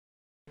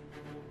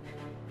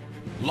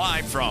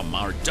Live from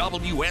our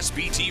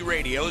WSBT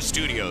radio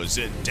studios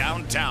in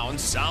downtown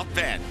South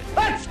Bend.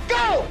 Let's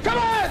go! Come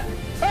on!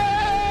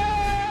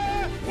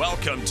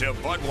 Welcome to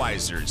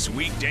Budweiser's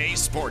Weekday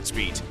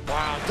Sportsbeat.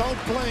 Wow, don't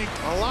blink.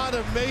 A lot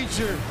of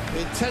major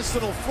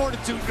intestinal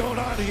fortitude going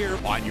on here.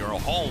 On your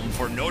home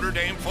for Notre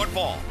Dame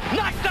football.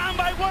 Knocked down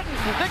by Wooden.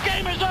 The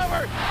game is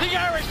over. The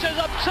Irish is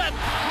upset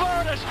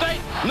Florida State.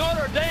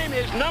 Notre Dame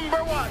is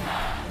number one.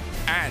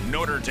 And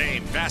Notre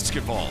Dame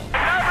basketball. Number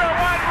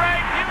one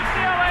ranked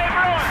UCLA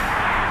Bruins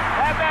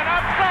have been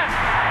upset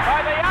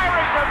by the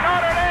Irish of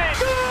Notre Dame.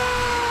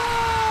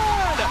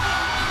 Good!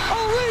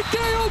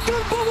 Weekday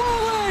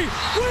Ogunbowale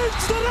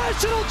wins the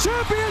national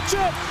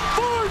championship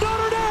for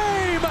Notre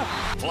Dame.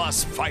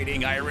 Plus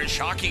fighting Irish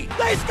hockey.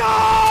 They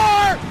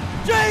score!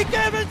 Jake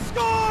Evans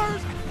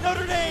scores!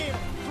 Notre Dame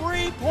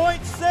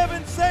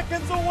 3.7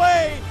 seconds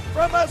away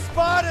from a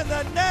spot in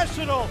the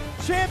national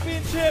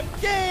championship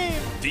game.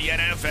 The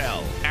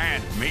NFL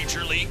and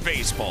Major League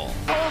Baseball.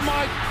 Oh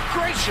my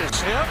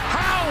gracious!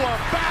 How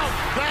about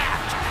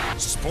that?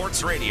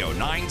 Sports Radio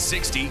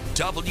 960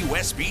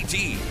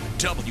 WSBT.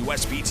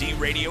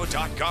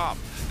 WSBTradio.com.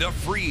 The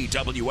free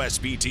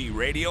WSBT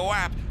radio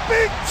app.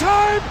 Big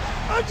time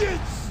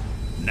onions!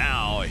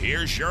 Now,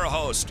 here's your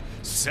host,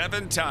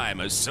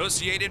 7-time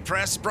Associated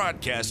Press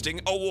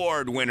Broadcasting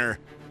Award winner,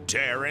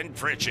 Darin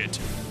Pritchett.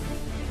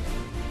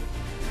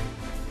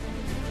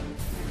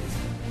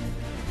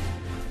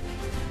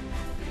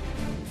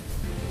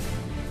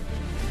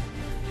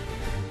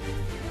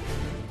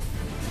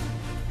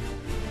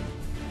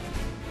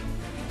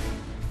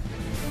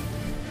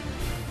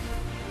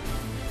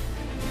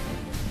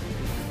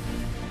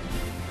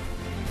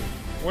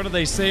 What do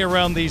they say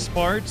around these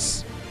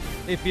parts?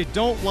 If you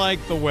don't like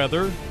the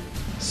weather,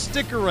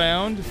 stick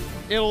around.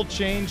 It'll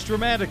change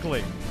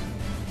dramatically.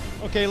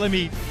 Okay, let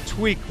me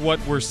tweak what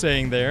we're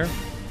saying there.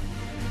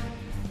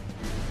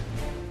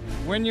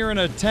 When you're in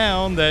a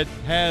town that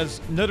has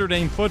Notre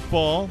Dame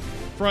football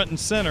front and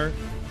center,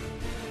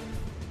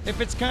 if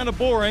it's kind of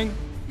boring,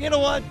 you know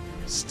what?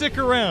 Stick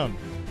around.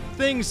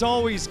 Things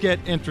always get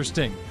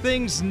interesting.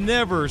 Things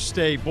never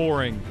stay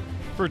boring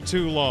for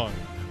too long.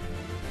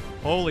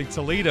 Holy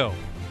Toledo.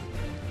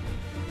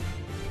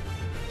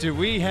 Do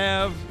we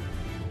have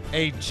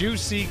a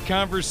juicy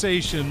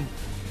conversation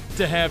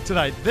to have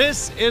tonight?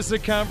 This is a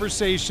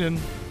conversation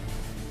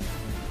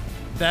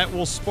that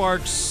will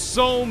spark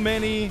so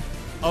many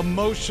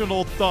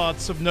emotional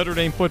thoughts of Notre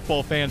Dame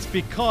football fans,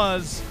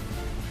 because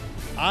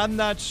I'm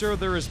not sure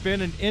there has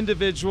been an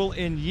individual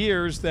in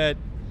years that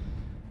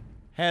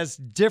has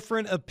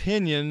different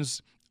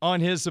opinions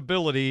on his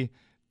ability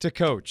to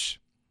coach.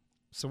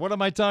 So what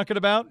am I talking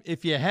about?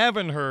 If you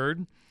haven't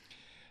heard,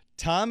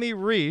 Tommy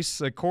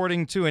Rees,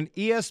 according to an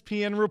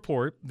ESPN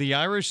report, the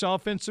Irish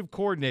offensive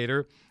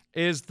coordinator,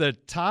 is the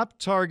top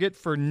target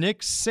for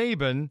Nick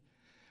Saban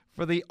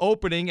for the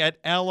opening at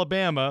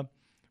Alabama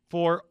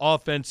for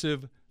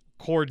offensive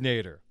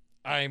coordinator.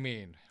 I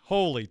mean,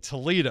 holy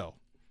Toledo.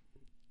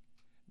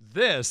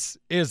 This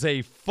is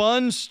a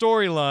fun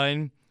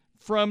storyline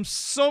from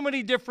so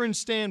many different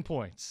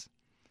standpoints.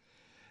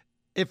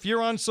 If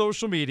you're on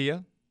social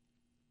media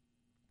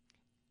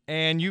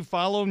and you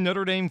follow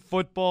Notre Dame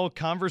football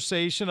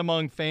conversation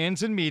among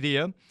fans and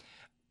media,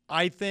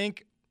 I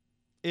think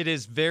it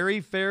is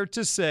very fair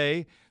to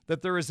say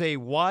that there is a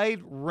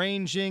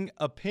wide-ranging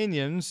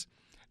opinions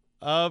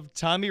of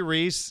Tommy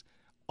Rees,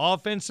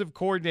 offensive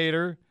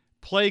coordinator,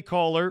 play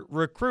caller,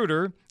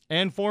 recruiter,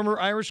 and former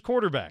Irish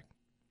quarterback.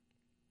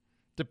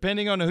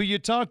 Depending on who you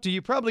talk to,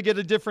 you probably get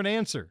a different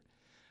answer.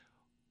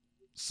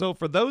 So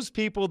for those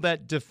people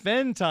that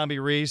defend Tommy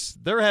Rees,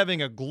 they're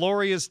having a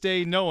glorious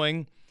day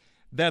knowing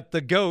that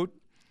the GOAT,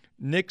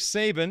 Nick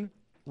Saban,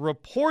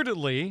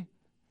 reportedly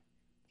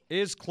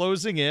is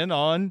closing in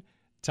on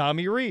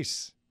Tommy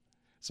Rees.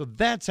 So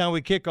that's how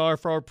we kick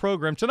off our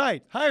program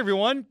tonight. Hi,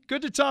 everyone.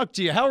 Good to talk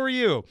to you. How are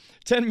you?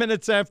 10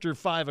 minutes after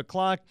 5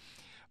 o'clock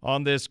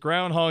on this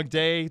Groundhog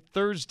Day,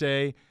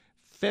 Thursday,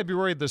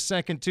 February the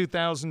 2nd,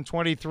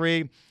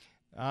 2023.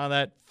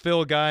 That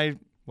Phil guy,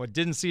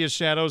 didn't see his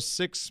shadows,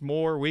 6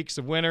 more weeks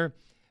of winter.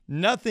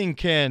 Nothing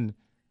can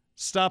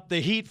stop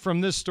the heat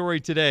from this story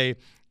today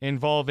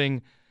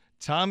involving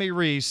Tommy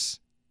Rees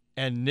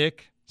and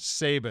Nick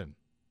Saban.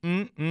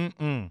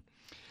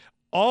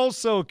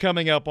 Also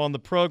coming up on the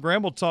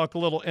program, we'll talk a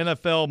little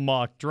NFL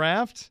mock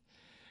draft.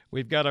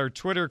 We've got our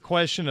Twitter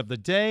question of the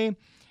day.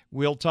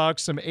 We'll talk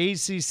some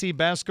ACC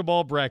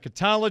basketball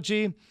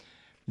bracketology.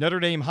 Notre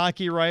Dame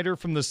hockey writer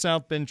from the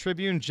South Bend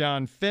Tribune,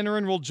 John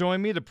Finneran, will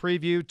join me to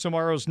preview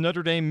tomorrow's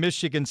Notre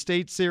Dame-Michigan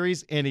State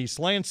series in East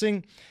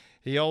Lansing.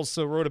 He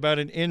also wrote about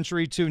an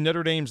injury to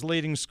Notre Dame's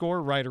leading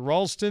scorer, Ryder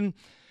Ralston,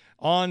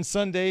 on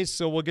Sunday,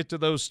 so we'll get to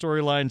those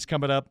storylines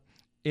coming up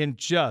in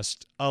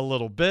just a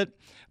little bit.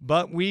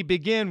 But we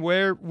begin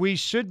where we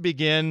should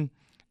begin,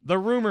 the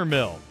rumor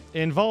mill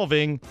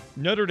involving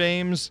Notre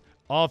Dame's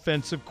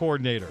offensive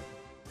coordinator.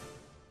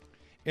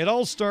 It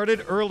all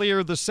started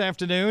earlier this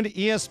afternoon.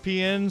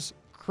 ESPN's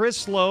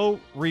Chris Lowe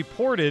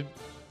reported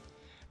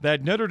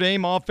that Notre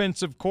Dame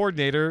offensive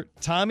coordinator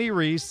Tommy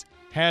Rees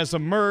has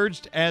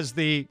emerged as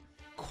the,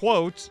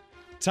 quote,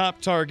 top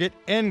target,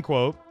 end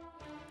quote,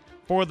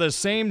 for the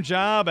same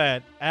job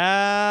at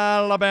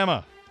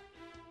Alabama.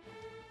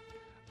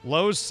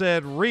 Lowe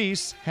said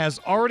Rees has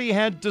already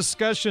had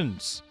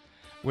discussions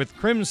with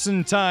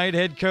Crimson Tide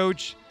head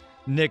coach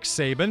Nick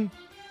Saban,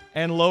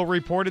 and Lowe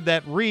reported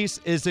that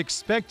Rees is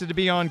expected to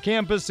be on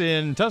campus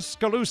in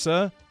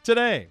Tuscaloosa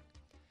today.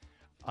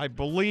 I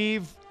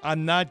believe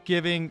I'm not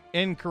giving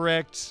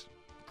incorrect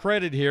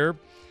credit here,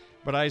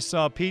 but I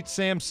saw Pete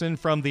Sampson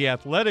from The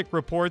Athletic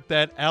report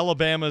that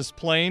Alabama's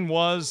plane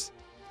was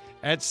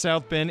at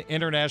South Bend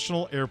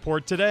International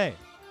Airport today.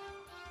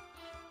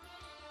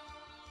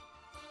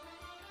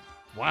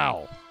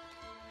 Wow.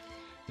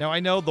 Now,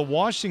 I know the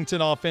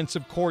Washington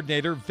offensive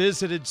coordinator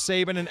visited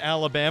Saban in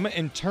Alabama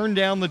and turned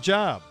down the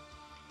job.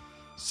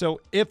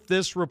 So if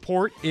this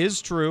report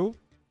is true,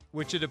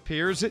 which it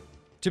appears it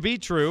to be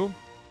true,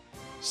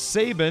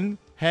 Saban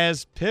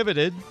has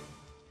pivoted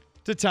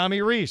to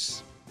Tommy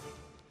Rees.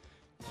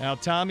 Now,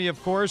 Tommy,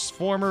 of course,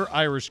 former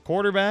Irish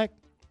quarterback.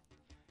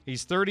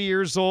 He's 30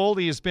 years old.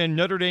 He has been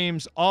Notre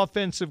Dame's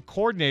offensive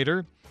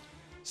coordinator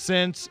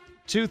since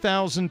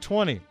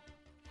 2020.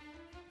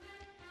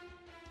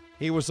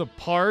 He was a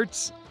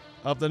part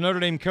of the Notre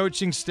Dame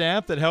coaching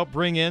staff that helped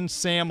bring in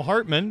Sam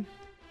Hartman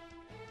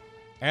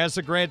as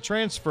a grad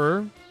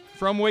transfer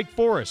from Wake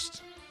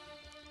Forest.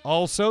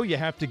 Also, you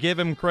have to give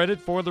him credit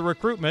for the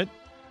recruitment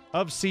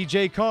of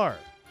C.J. Carr.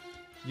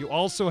 You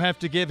also have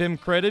to give him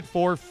credit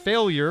for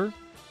failure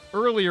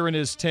earlier in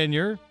his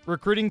tenure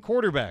recruiting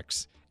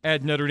quarterbacks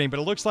at Notre Dame. But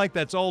it looks like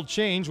that's all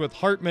changed with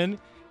Hartman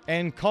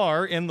and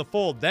Carr in the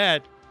fold.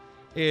 That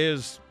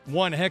is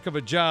one heck of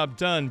a job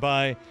done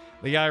by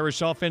the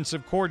Irish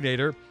offensive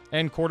coordinator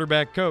and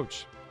quarterback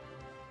coach.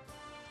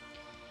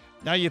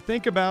 Now you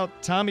think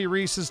about Tommy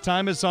Rees'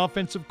 time as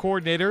offensive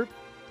coordinator.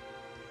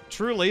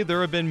 Truly,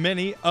 there have been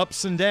many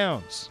ups and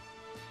downs.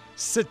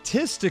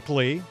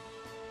 Statistically,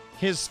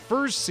 his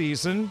first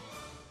season,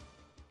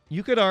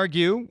 you could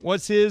argue,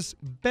 was his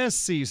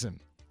best season.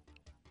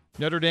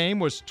 Notre Dame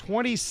was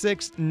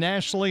 26th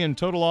nationally in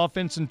total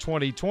offense in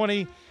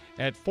 2020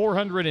 at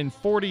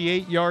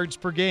 448 yards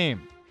per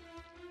game.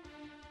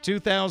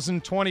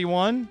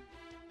 2021,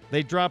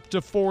 they dropped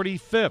to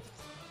 45th,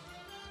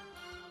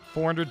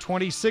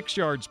 426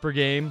 yards per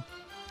game.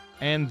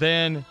 And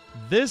then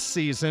this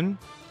season,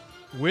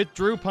 with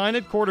Drew Pine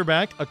at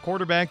quarterback, a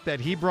quarterback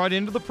that he brought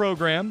into the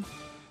program,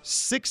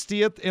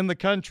 60th in the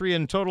country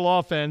in total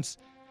offense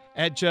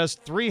at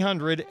just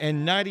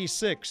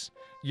 396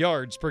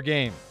 yards per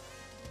game.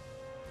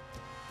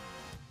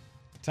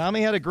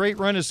 Tommy had a great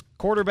run as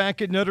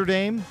quarterback at Notre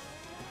Dame,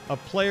 a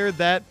player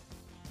that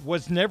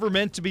was never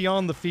meant to be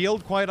on the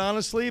field, quite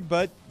honestly,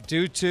 but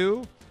due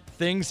to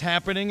things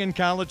happening in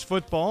college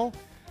football,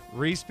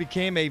 Rees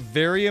became a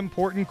very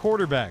important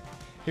quarterback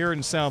here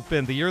in South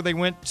Bend. The year they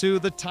went to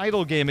the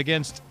title game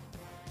against,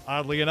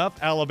 oddly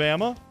enough,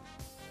 Alabama,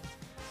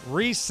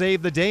 Rees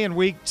saved the day in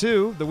week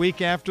 2, the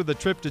week after the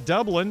trip to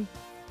Dublin.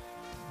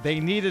 They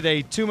needed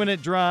a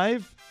 2-minute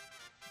drive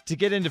to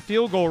get into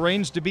field goal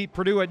range to beat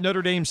Purdue at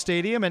Notre Dame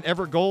Stadium, and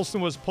Everett Golson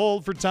was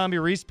pulled for Tommy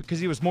Rees because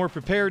he was more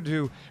prepared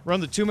to run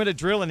the 2-minute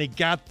drill, and he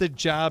got the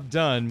job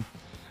done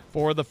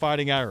for the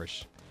Fighting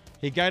Irish.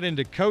 He got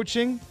into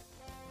coaching,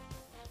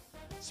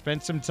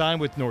 spent some time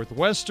with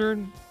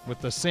Northwestern, with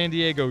the San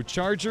Diego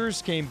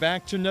Chargers, came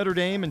back to Notre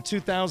Dame in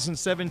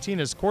 2017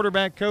 as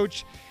quarterback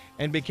coach,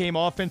 and became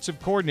offensive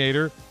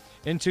coordinator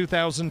in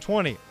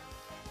 2020.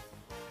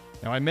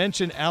 Now, I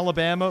mentioned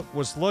Alabama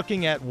was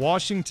looking at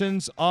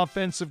Washington's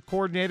offensive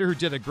coordinator, who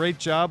did a great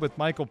job with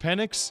Michael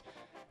Penix,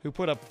 who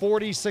put up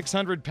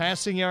 4,600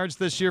 passing yards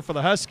this year for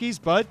the Huskies,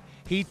 but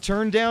he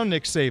turned down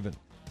Nick Saban.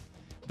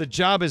 The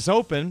job is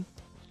open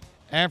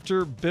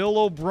after Bill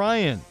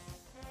O'Brien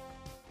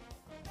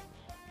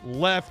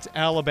left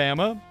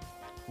Alabama,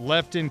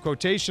 left in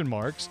quotation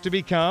marks, to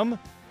become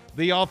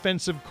the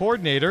offensive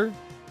coordinator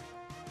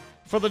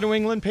for the New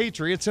England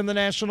Patriots in the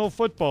National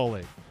Football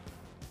League.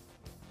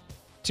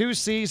 2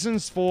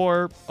 seasons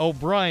for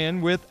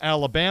O'Brien with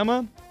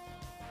Alabama,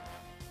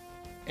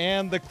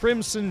 and the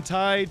Crimson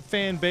Tide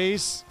fan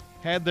base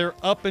had their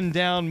up and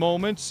down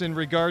moments in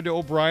regard to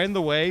O'Brien,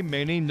 the way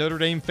many Notre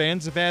Dame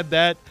fans have had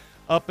that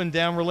up and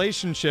down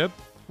relationship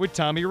with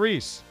Tommy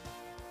Rees.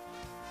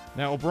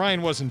 Now,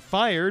 O'Brien wasn't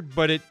fired,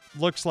 but it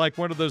looks like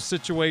one of those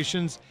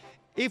situations,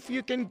 if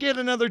you can get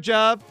another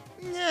job,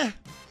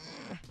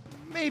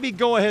 maybe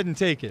go ahead and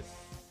take it.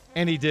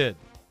 And he did.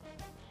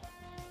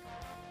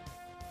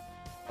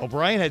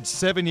 O'Brien had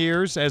 7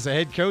 years as a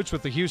head coach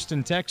with the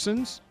Houston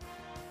Texans.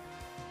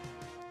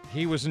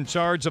 He was in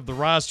charge of the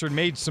roster and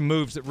made some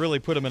moves that really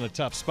put him in a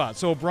tough spot.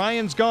 So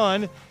O'Brien's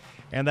gone,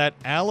 and that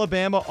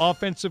Alabama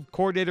offensive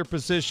coordinator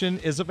position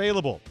is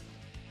available.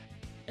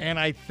 And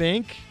I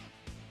think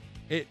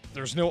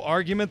there's no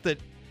argument that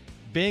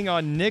being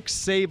on Nick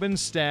Saban's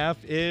staff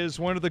is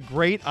one of the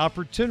great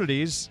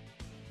opportunities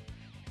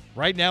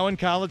right now in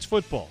college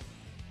football.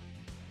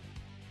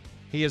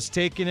 He has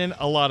taken in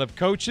a lot of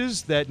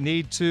coaches that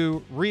need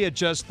to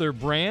readjust their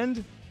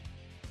brand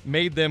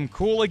made them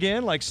cool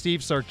again, like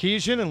Steve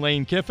Sarkisian and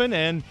Lane Kiffin,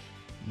 and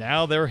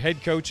now they're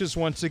head coaches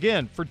once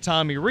again. For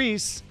Tommy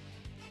Rees,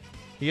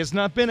 he has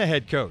not been a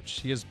head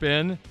coach. He has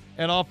been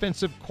an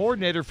offensive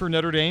coordinator for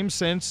Notre Dame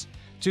since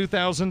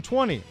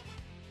 2020.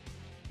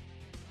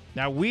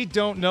 Now, we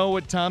don't know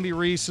what Tommy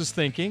Rees is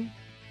thinking.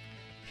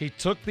 He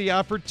took the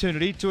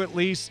opportunity to at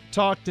least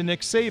talk to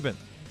Nick Saban.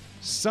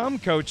 Some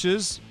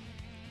coaches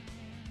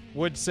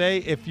would say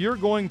if you're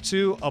going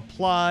to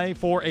apply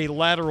for a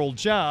lateral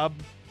job,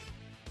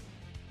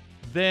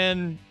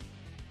 then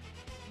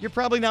you're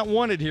probably not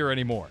wanted here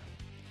anymore.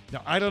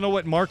 Now, I don't know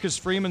what Marcus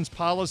Freeman's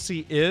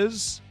policy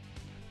is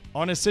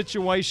on a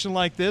situation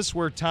like this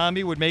where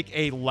Tommy would make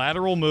a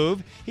lateral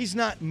move. He's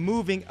not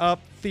moving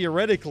up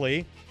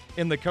theoretically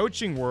in the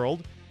coaching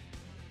world.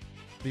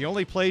 The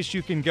only place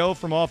you can go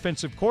from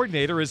offensive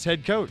coordinator is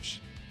head coach.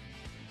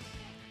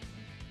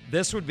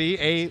 This would be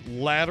a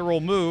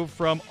lateral move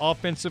from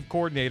offensive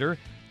coordinator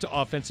to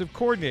offensive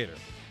coordinator.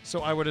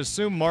 So I would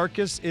assume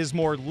Marcus is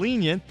more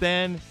lenient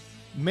than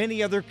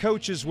many other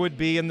coaches would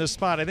be in this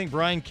spot. I think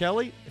Brian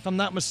Kelly, if I'm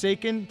not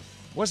mistaken,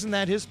 wasn't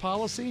that his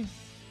policy?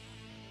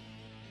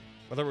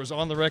 Whether it was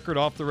on the record,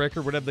 off the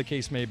record, whatever the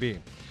case may be.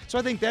 So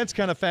I think that's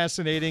kind of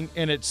fascinating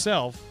in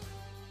itself.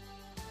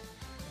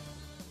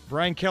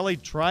 Brian Kelly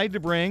tried to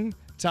bring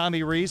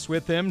Tommy Rees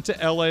with him to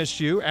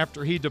LSU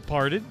after he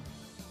departed.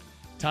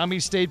 Tommy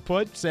stayed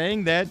put,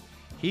 saying that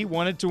he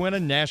wanted to win a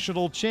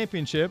national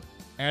championship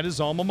at his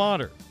alma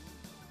mater.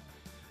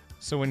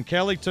 So when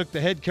Kelly took the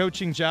head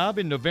coaching job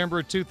in November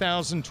of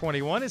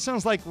 2021, it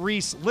sounds like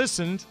Rees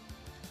listened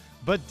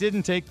but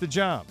didn't take the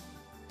job.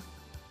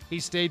 He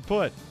stayed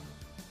put.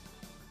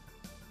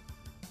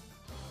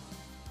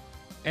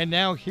 And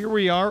now here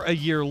we are a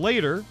year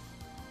later,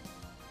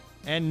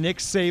 and Nick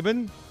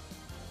Saban,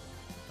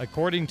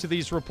 according to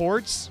these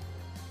reports,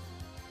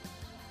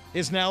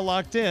 is now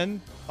locked in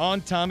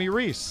on Tommy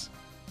Rees.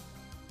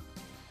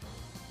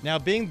 Now,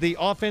 being the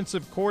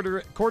offensive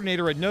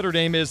coordinator at Notre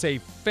Dame is a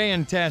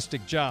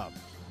fantastic job.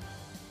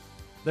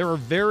 There are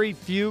very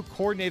few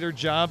coordinator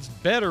jobs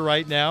better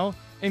right now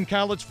in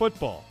college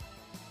football.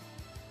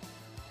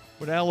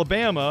 But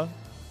Alabama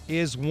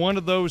is one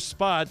of those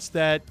spots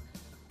that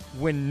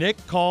when Nick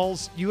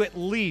calls, you at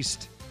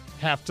least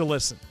have to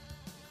listen.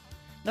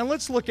 Now,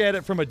 let's look at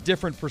it from a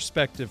different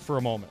perspective for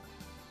a moment.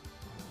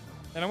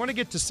 And I want to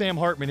get to Sam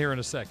Hartman here in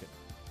a second.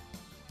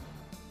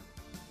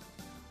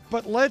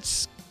 But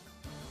let's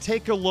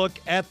take a look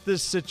at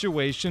this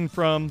situation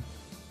from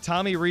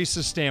Tommy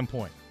Rees'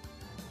 standpoint.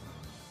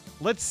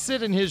 Let's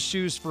sit in his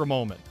shoes for a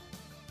moment.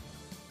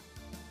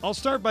 I'll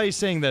start by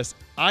saying this.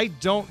 I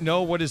don't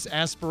know what his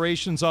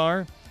aspirations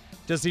are.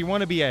 Does he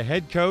want to be a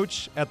head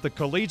coach at the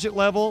collegiate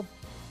level?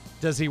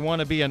 Does he want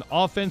to be an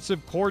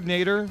offensive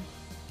coordinator?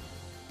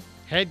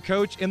 Head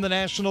coach in the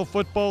National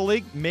Football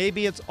League?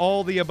 Maybe it's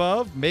all the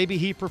above. Maybe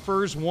he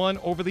prefers one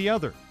over the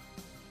other.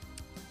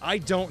 I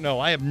don't know.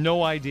 I have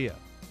no idea.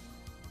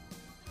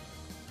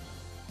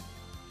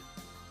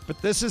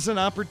 But this is an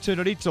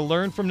opportunity to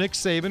learn from Nick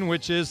Saban,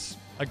 which is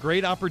a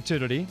great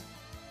opportunity.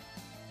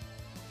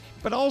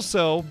 But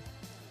also,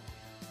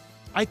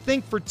 I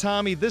think for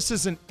Tommy, this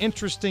is an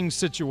interesting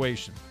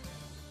situation.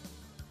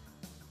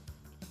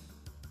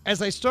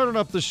 As I started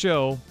off the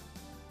show,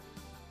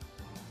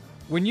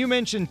 when you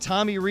mention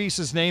Tommy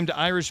Rees' name to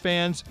Irish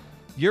fans,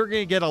 you're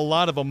going to get a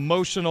lot of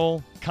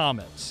emotional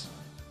comments.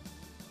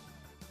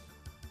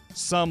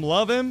 Some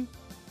love him.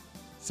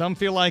 Some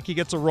feel like he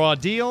gets a raw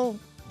deal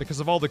because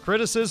of all the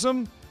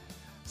criticism.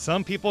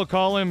 Some people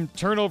call him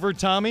Turnover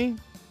Tommy.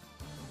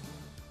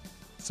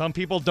 Some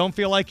people don't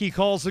feel like he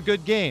calls a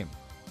good game.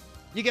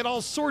 You get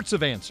all sorts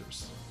of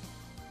answers.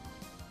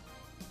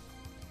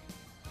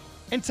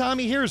 And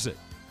Tommy hears it.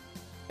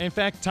 In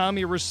fact,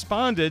 Tommy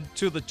responded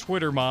to the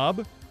Twitter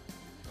mob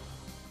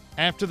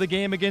after the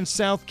game against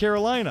South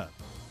Carolina.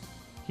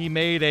 He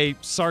made a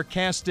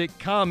sarcastic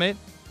comment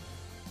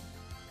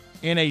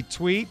in a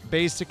tweet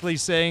basically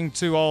saying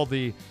to all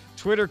the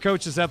Twitter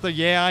coaches out there,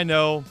 yeah, I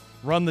know,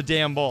 run the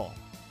damn ball.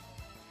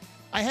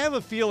 I have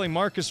a feeling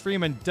Marcus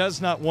Freeman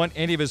does not want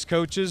any of his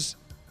coaches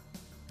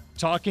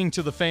talking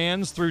to the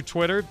fans through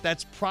Twitter.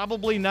 That's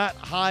probably not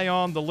high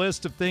on the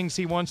list of things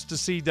he wants to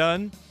see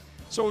done.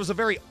 So it was a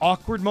very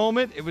awkward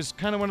moment. It was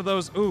kind of one of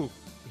those, ooh,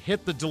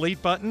 hit the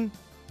delete button.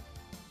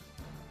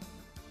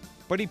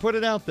 But he put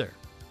it out there.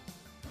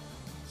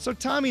 So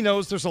Tommy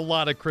knows there's a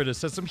lot of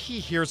criticism. He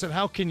hears it.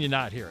 How can you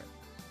not hear it?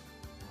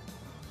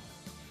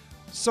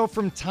 So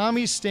from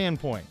Tommy's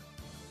standpoint,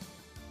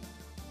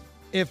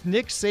 if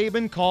Nick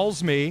Saban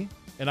calls me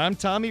and I'm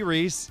Tommy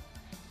Rees,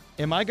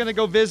 am I going to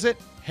go visit?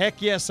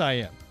 Heck yes, I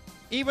am.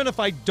 Even if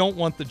I don't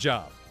want the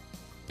job.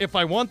 If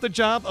I want the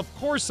job, of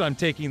course I'm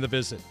taking the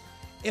visit.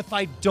 If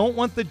I don't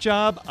want the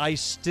job, I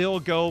still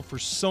go for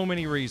so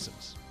many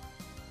reasons.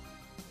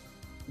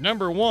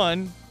 Number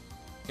one,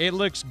 it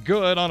looks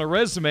good on a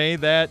resume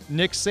that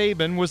Nick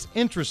Saban was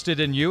interested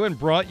in you and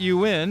brought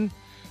you in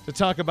to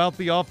talk about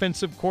the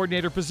offensive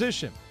coordinator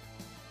position.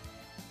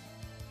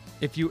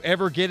 if you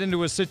ever get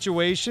into a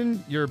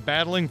situation you're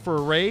battling for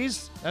a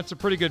raise, that's a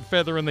pretty good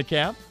feather in the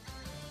cap.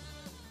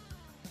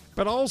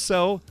 But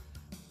also,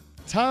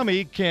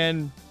 Tommy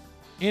can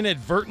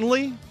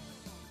inadvertently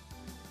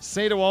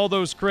say to all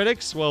those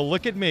critics, well,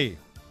 look at me.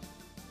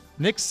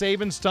 Nick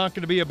Saban's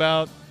talking to me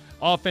about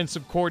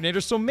offensive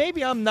coordinator, so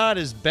maybe I'm not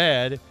as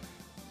bad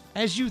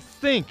as you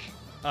think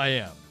I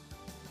am.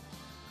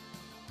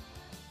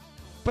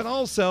 But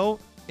also,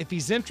 if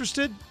he's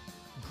interested,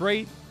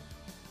 great.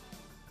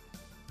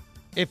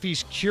 If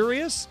he's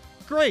curious,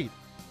 great.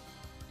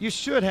 You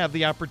should have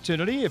the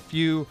opportunity, if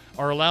you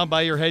are allowed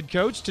by your head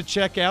coach, to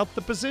check out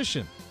the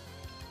position.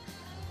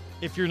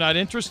 If you're not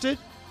interested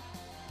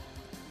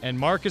and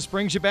Marcus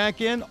brings you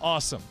back in,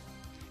 awesome.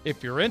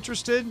 If you're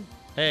interested,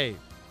 hey,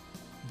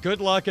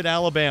 good luck at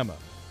Alabama.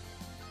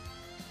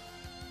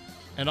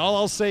 And all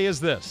I'll say is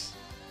this.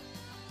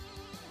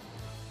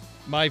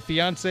 My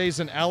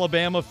fiance's an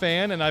Alabama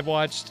fan, and I've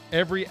watched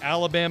every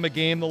Alabama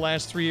game the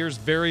last 3 years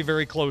very,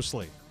 very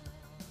closely.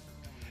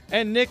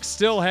 And Nick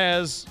still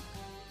has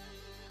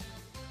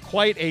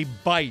quite a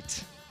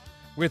bite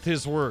with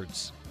his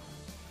words.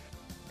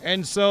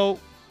 And so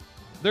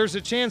there's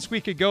a chance we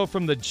could go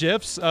from the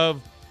GIFs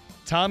of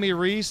Tommy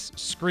Rees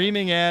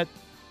screaming at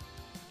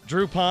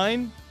Drew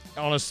Pine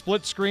on a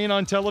split screen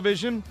on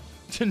television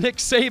to Nick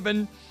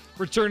Saban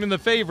returning the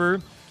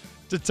favor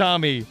to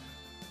Tommy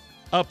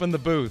up in the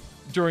booth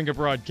during a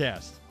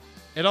broadcast.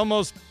 It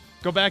almost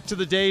go back to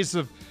the days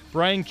of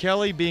Brian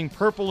Kelly being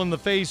purple in the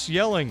face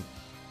yelling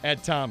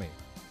at Tommy.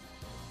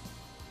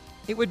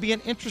 It would be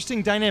an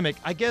interesting dynamic.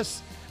 I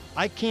guess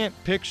I can't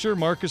picture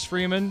Marcus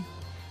Freeman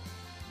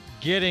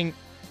getting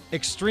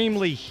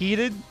extremely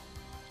heated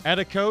at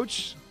a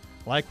coach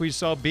like we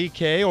saw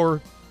BK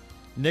or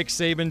Nick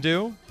Saban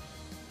do.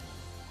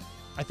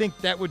 I think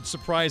that would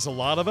surprise a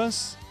lot of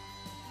us.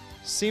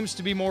 Seems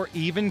to be more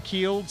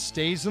even-keeled,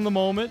 stays in the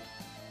moment.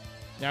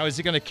 Now, is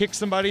he going to kick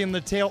somebody in the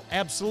tail?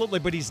 Absolutely,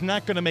 but he's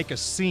not going to make a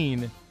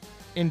scene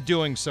in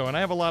doing so, and I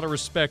have a lot of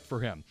respect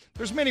for him.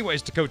 There's many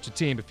ways to coach a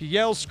team. If you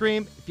yell,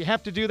 scream, if you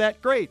have to do that,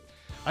 great.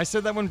 I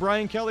said that when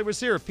Brian Kelly was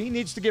here. If he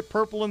needs to get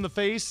purple in the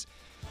face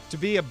to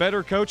be a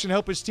better coach and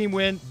help his team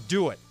win,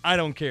 do it. I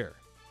don't care.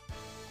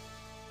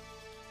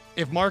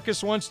 If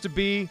Marcus wants to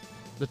be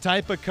the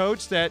type of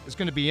coach that is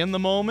going to be in the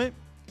moment,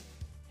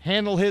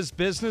 handle his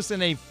business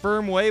in a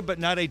firm way but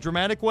not a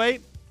dramatic way,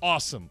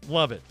 awesome.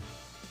 Love it.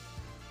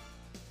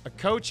 A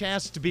coach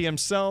has to be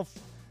himself,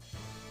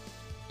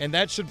 and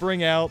that should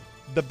bring out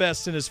the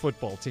best in his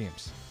football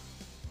teams.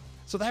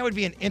 So that would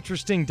be an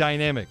interesting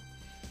dynamic.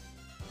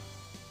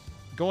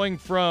 Going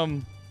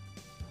from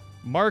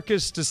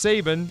Marcus to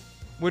Saban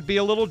would be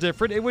a little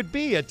different. It would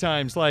be at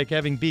times like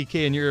having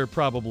BK in your ear,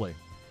 probably.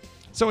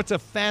 So it's a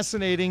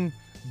fascinating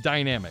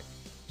dynamic.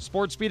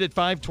 Sportsbeat at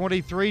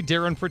 5:23.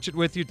 Darin Pritchett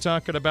with you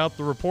talking about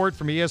the report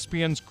from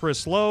ESPN's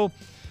Chris Lowe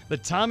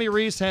that Tommy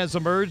Rees has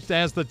emerged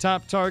as the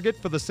top target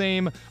for the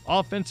same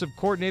offensive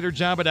coordinator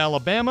job at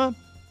Alabama.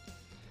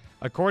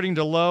 According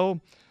to Lowe,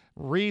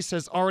 Rees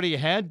has already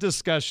had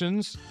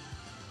discussions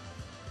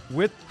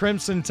with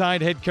Crimson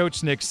Tide head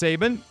coach Nick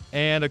Saban.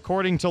 And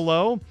according to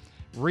Lowe,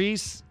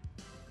 Rees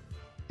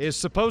is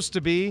supposed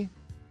to be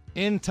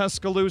in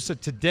Tuscaloosa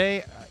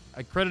today.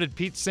 I credited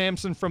Pete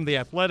Sampson from The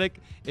Athletic.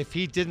 If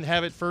he didn't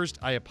have it first,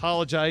 I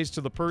apologize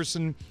to the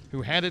person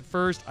who had it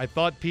first. I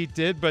thought Pete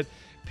did, but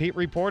Pete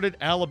reported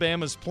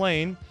Alabama's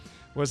plane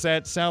was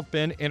at South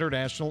Bend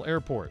International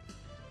Airport.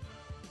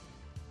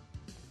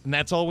 And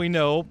that's all we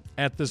know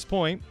at this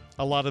point.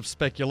 A lot of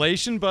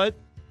speculation, but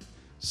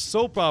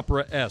soap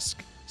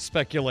opera-esque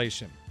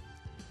speculation.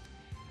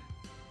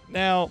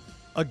 Now,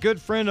 a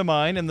good friend of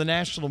mine in the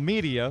national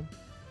media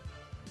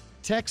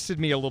texted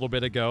me a little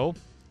bit ago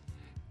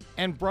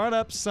and brought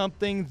up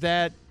something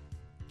that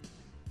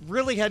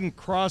really hadn't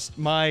crossed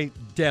my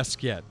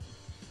desk yet.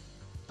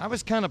 I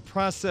was kind of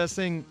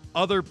processing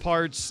other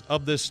parts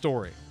of this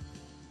story.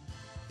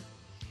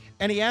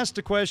 And he asked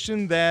a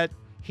question that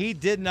he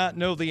did not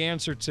know the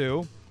answer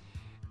to.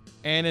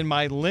 And in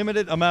my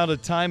limited amount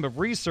of time of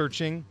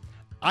researching,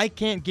 I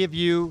can't give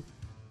you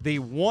the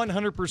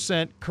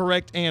 100%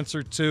 correct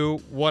answer to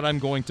what I'm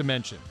going to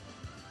mention.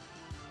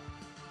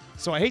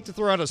 So I hate to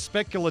throw out a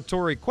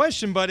speculatory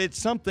question, but it's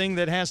something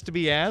that has to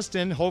be asked,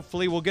 and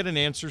hopefully we'll get an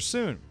answer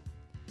soon.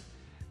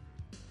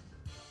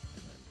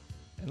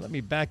 And let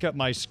me back up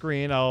my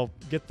screen. I'll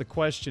get the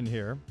question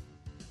here.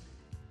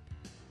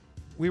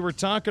 We were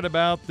talking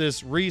about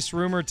this Rees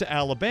rumor to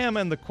Alabama,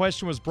 and the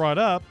question was brought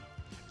up,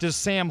 does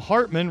Sam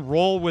Hartman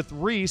roll with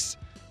Rees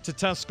to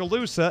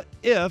Tuscaloosa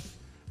if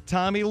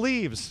Tommy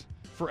leaves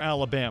for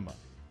Alabama?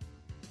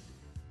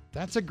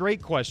 That's a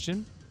great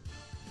question.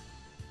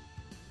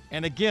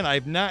 And again,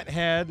 I've not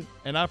had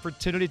an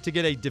opportunity to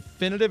get a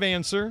definitive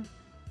answer.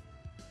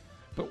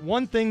 But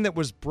one thing that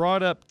was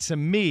brought up to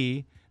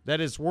me that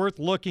is worth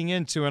looking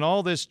into, and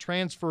all this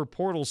transfer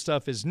portal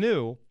stuff is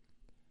new,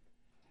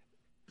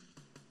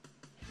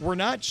 we're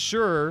not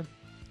sure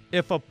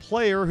if a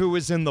player who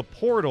is in the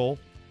portal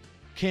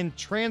can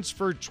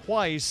transfer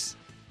twice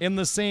in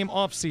the same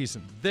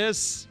offseason.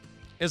 This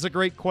is a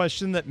great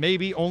question that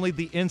maybe only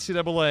the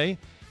NCAA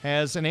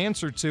has an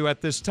answer to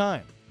at this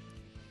time.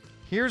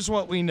 Here's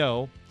what we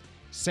know.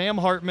 Sam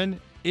Hartman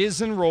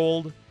is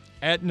enrolled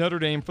at Notre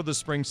Dame for the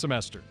spring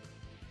semester.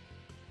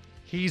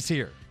 He's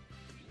here.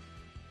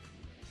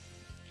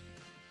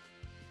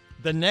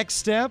 The next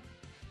step,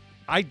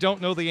 I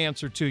don't know the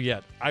answer to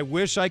yet. I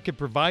wish I could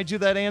provide you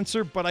that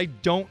answer, but I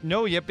don't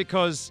know yet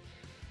because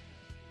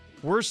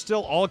we're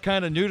still all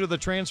kind of new to the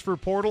transfer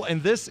portal,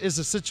 and this is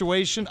a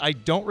situation I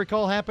don't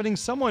recall happening.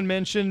 Someone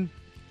mentioned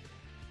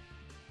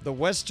the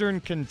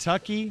Western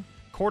Kentucky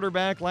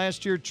quarterback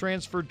last year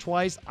transferred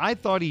twice. I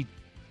thought he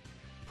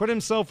put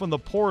himself in the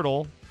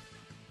portal,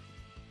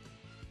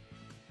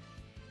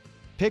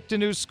 picked a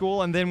new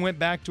school, and then went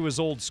back to his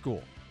old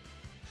school.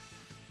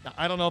 Now,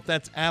 I don't know if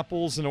that's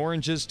apples and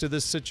oranges to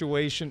this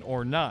situation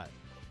or not.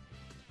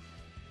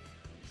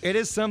 It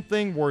is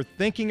something we're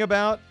thinking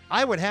about.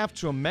 I would have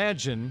to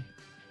imagine,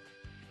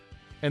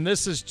 and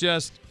this is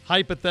just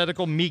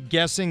hypothetical, me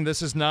guessing,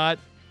 this is not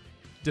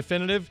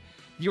definitive,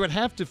 you would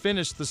have to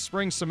finish the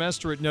spring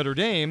semester at Notre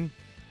Dame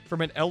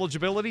from an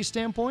eligibility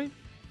standpoint.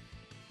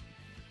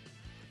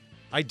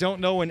 I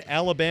don't know when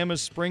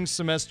Alabama's spring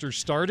semester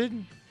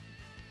started.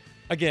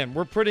 Again,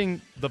 we're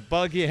putting the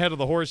buggy ahead of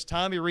the horse.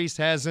 Tommy Rees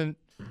hasn't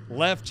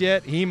left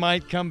yet. He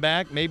might come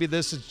back. Maybe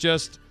this is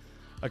just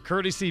a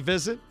courtesy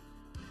visit.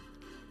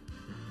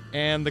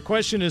 And the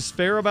question is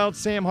fair about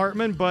Sam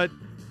Hartman, but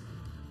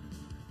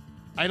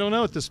I don't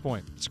know at this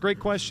point. It's a great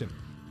question.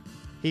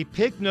 He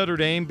picked Notre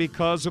Dame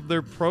because of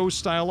their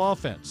pro-style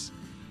offense.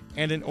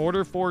 And in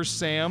order for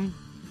Sam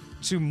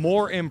to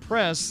more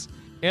impress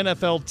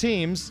NFL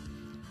teams,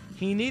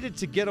 he needed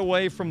to get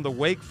away from the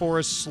Wake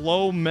Forest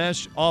slow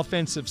mesh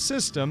offensive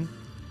system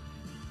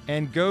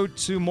and go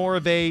to more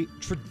of a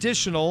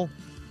traditional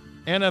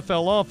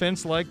NFL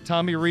offense like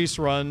Tommy Rees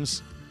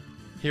runs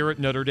here at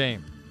Notre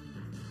Dame.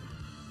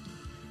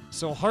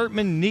 So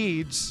Hartman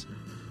needs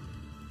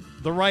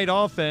the right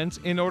offense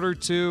in order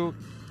to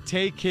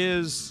take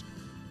his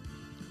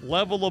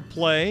level of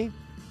play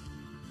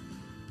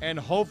and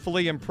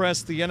hopefully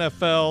impress the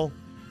NFL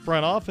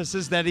front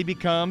offices that he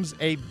becomes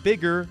a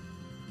bigger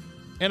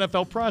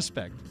NFL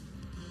prospect.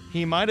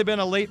 He might have been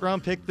a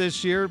late-round pick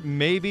this year,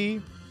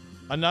 maybe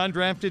a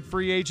non-drafted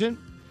free agent,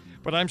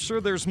 but I'm sure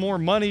there's more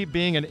money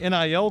being an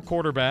NIL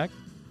quarterback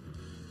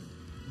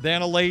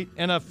than a late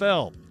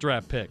NFL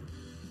draft pick.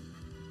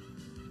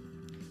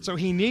 So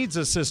he needs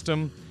a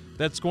system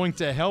that's going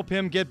to help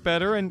him get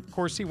better, and of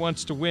course he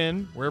wants to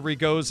win wherever he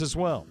goes as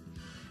well.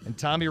 And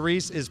Tommy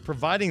Rees is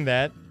providing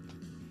that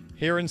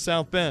here in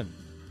South Bend.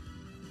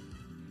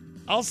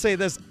 I'll say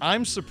this,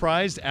 I'm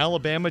surprised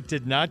Alabama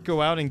did not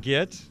go out and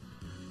get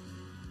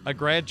a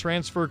grad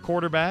transfer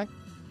quarterback.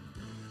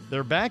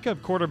 Their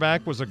backup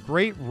quarterback was a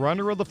great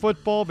runner of the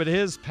football, but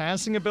his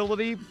passing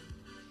ability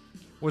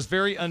was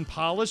very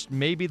unpolished.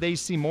 Maybe they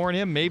see more in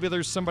him. Maybe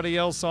there's somebody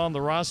else on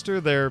the roster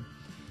they're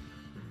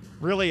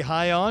really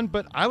high on,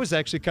 but I was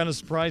actually kind of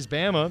surprised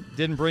Bama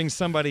didn't bring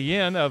somebody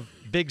in of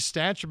big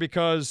stature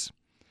because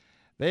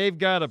they've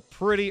got a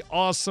pretty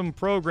awesome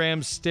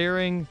program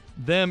staring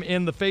them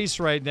in the face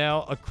right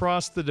now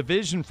across the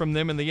division from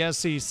them in the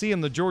SEC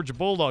and the Georgia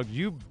Bulldogs.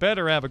 You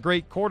better have a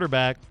great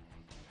quarterback,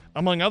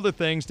 among other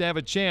things, to have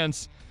a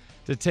chance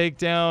to take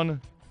down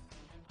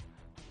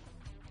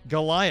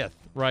Goliath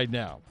right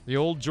now, the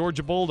old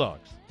Georgia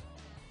Bulldogs.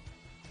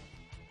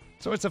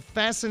 So it's a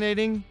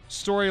fascinating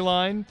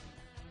storyline.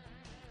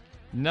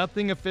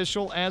 Nothing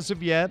official as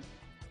of yet.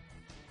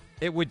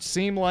 It would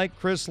seem like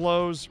Chris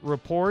Lowe's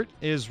report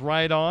is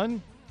right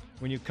on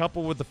when you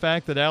couple with the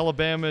fact that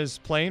Alabama is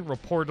playing,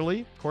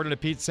 reportedly, according to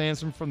Pete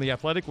Sansom from The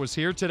Athletic, was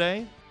here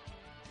today.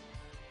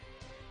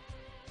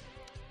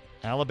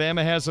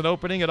 Alabama has an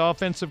opening at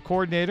offensive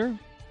coordinator.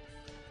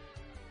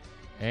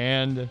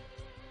 And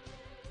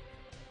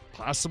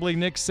possibly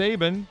Nick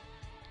Saban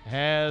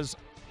has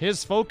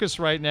his focus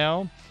right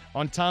now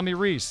on Tommy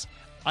Rees.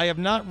 I have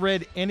not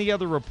read any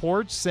other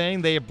reports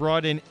saying they have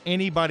brought in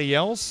anybody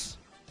else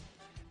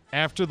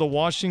after the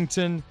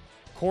Washington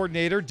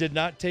coordinator did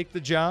not take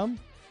the job.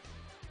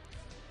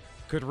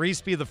 Could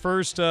Rees be the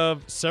first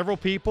of several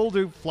people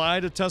to fly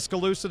to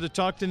Tuscaloosa to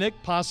talk to Nick?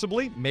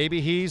 Possibly.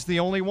 Maybe he's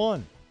the only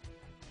one.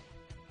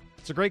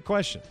 It's a great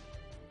question.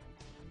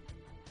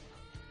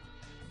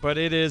 But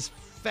it is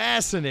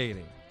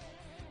fascinating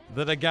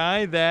that a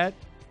guy that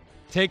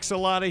takes a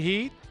lot of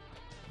heat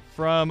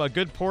from a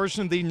good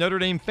portion of the Notre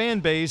Dame fan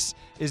base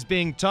is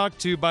being talked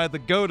to by the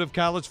GOAT of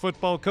college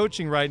football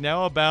coaching right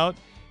now about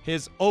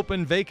his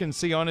open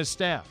vacancy on his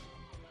staff.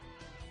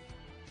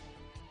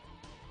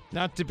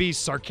 Not to be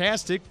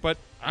sarcastic, but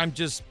I'm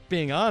just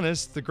being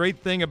honest. The great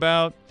thing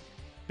about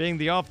being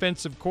the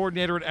offensive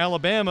coordinator at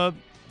Alabama,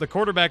 the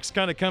quarterbacks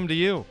kind of come to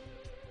you.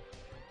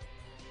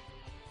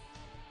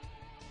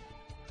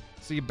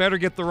 So you better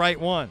get the right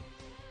one.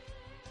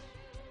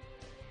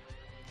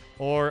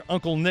 Or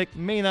Uncle Nick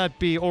may not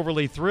be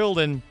overly thrilled.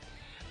 And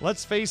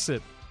let's face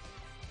it,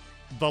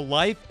 the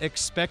life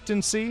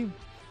expectancy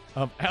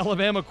of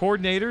Alabama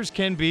coordinators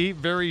can be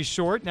very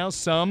short. Now,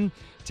 some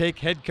take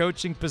head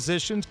coaching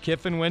positions.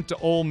 Kiffin went to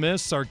Ole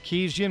Miss.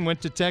 Sarkisian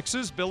went to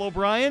Texas. Bill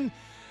O'Brien,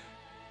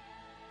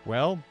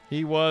 well,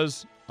 he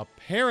was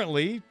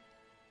apparently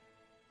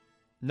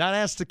not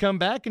asked to come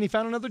back, and he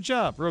found another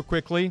job real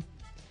quickly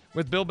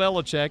with Bill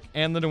Belichick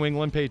and the New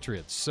England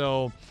Patriots.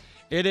 So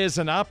it is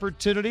an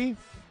opportunity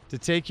to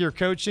take your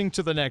coaching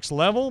to the next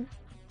level.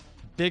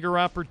 Bigger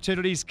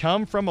opportunities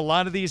come from a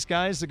lot of these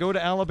guys that go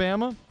to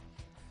Alabama.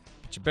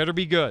 But you better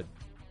be good,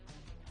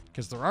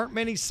 because there aren't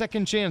many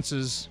second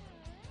chances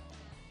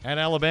at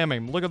Alabama.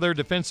 Look at their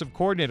defensive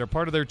coordinator,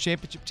 part of their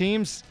championship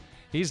teams.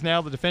 He's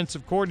now the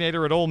defensive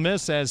coordinator at Ole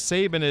Miss as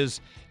Saban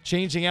is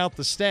changing out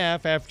the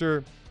staff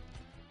after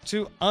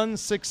 2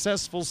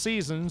 unsuccessful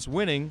seasons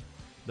winning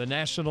the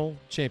national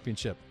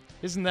championship.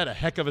 Isn't that a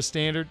heck of a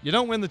standard? You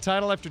don't win the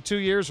title after 2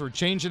 years, we're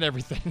changing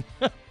everything.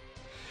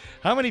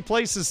 How many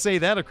places say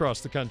that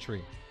across the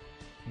country?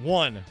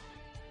 One.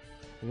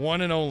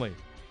 One and only.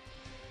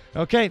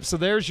 Okay, so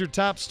there's your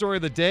top story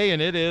of the day,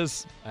 and it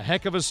is a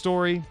heck of a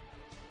story.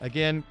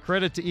 Again,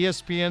 credit to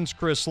ESPN's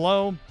Chris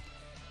Lowe.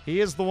 He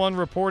is the one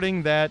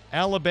reporting that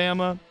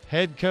Alabama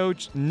head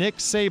coach Nick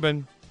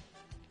Saban,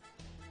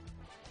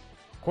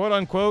 quote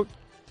unquote,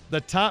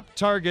 the top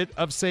target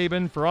of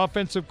Saban for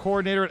offensive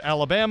coordinator at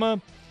Alabama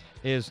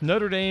is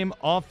Notre Dame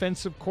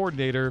offensive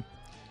coordinator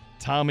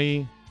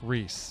Tommy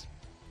Rees.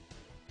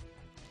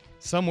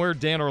 Somewhere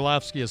Dan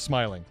Orlovsky is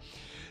smiling.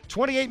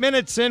 28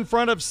 minutes in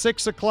front of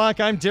 6 o'clock.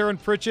 I'm Darin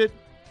Pritchett.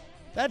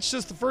 That's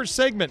just the first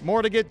segment.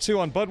 More to get to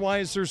on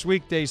Budweiser's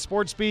Weekday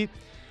Sportsbeat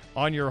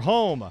on your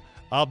home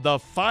of the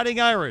Fighting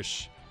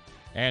Irish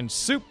and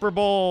Super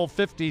Bowl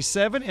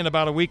 57 in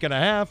about a week and a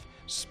half.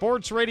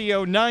 Sports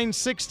Radio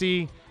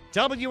 960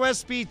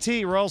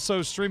 WSBT. We're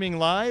also streaming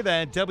live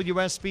at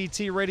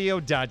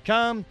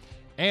WSBTradio.com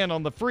and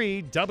on the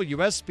free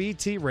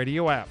WSBT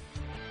Radio app.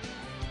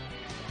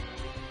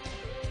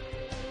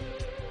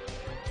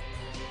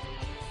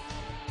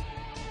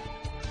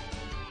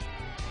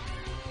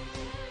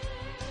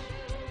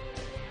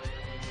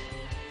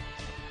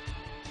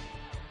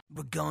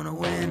 We're gonna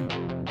win.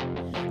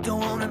 Don't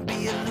wanna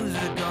be a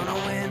loser, gonna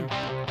win.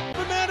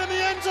 The man in the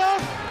end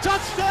zone.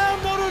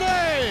 Touchdown, Notre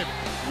Dame.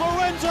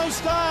 Lorenzo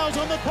Styles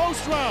on the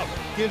post route.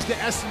 Gives to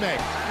Esme.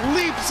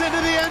 Leaps into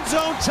the end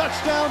zone.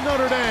 Touchdown,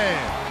 Notre Dame.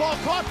 Ball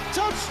caught.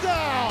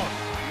 Touchdown.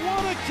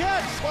 What a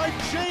catch by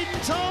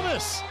Jaden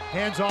Thomas.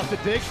 Hands off to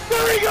Diggs.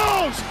 There he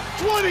goes.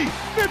 20,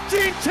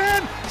 15,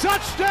 10.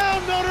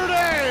 Touchdown, Notre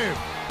Dame.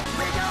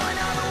 We're going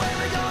all the way,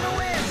 we're gonna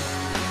win.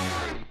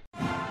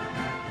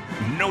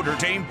 Notre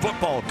Dame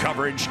football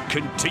coverage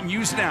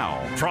continues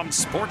now from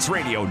Sports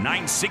Radio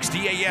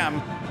 960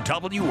 AM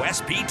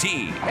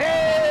WSBT.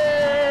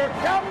 Here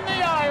come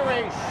the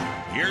Irish.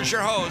 Here's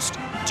your host,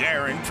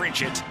 Darin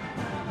Pritchett.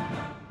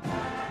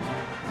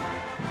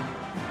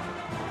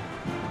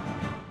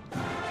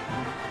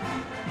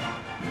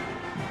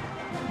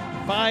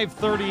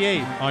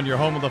 .538 on your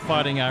home of the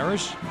Fighting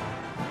Irish.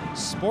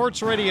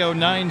 Sports Radio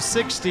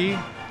 960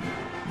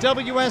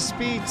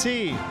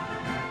 WSBT.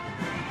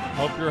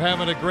 Hope you're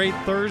having a great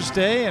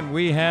Thursday, and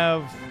we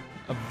have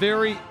a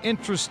very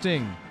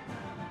interesting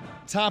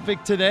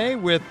topic today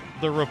with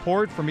the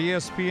report from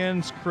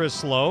ESPN's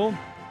Chris Lowe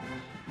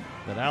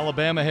that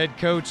Alabama head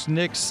coach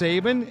Nick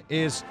Saban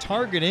is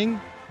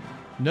targeting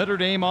Notre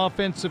Dame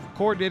offensive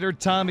coordinator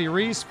Tommy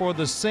Rees for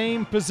the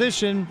same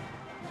position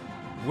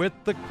with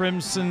the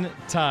Crimson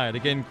Tide.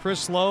 Again,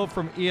 Chris Lowe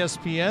from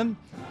ESPN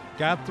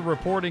got the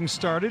reporting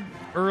started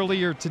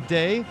earlier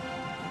today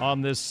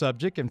on this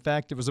subject. In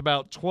fact, it was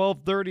about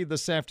 12:30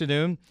 this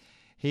afternoon.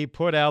 He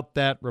put out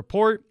that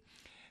report,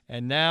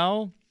 and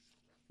now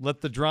let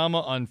the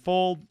drama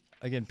unfold.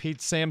 Again, Pete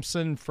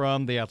Sampson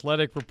from The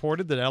Athletic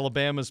reported that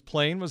Alabama's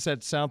plane was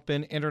at South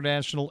Bend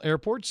International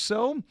Airport,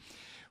 so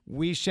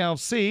we shall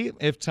see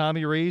if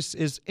Tommy Rees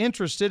is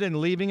interested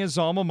in leaving his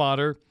alma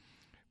mater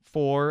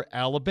for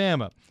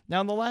Alabama.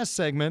 Now, in the last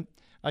segment,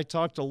 I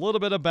talked a little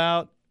bit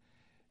about,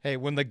 hey,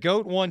 when the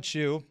GOAT wants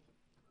you,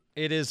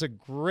 it is a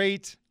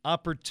great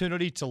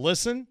opportunity to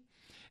listen.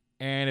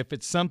 And if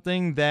it's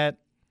something that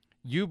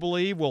you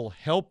believe will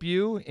help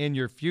you in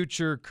your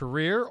future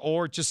career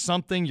or just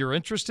something you're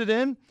interested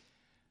in,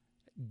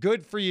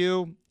 good for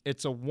you.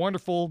 It's a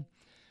wonderful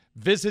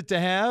visit to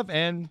have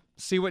and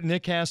see what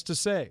Nick has to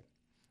say.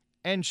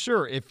 And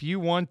sure, if you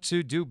want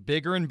to do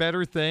bigger and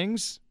better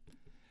things,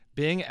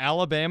 being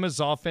Alabama's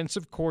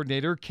offensive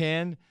coordinator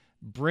can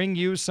bring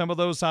you some of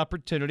those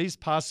opportunities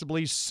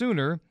possibly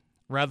sooner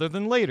rather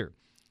than later.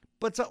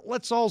 But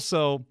let's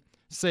also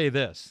say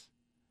this.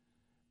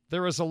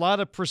 There is a lot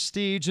of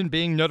prestige in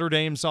being Notre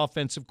Dame's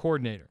offensive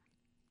coordinator.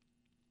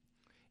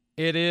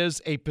 It is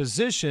a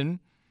position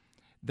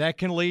that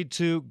can lead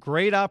to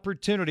great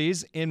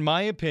opportunities, in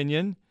my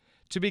opinion,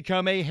 to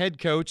become a head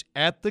coach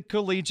at the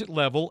collegiate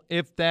level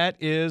if that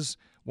is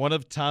one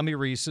of Tommy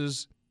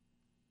Rees's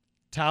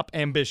top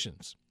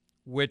ambitions,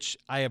 which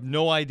I have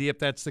no idea if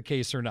that's the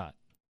case or not.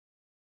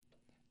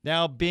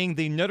 Now, being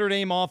the Notre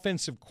Dame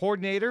offensive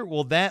coordinator,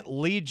 will that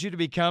lead you to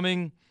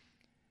becoming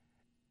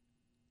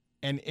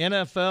an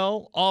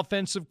NFL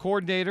offensive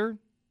coordinator.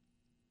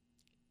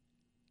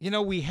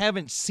 We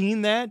haven't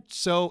seen that,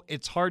 so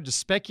it's hard to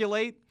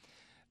speculate.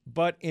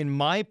 But in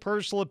my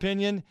personal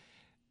opinion,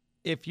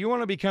 if you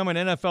want to become an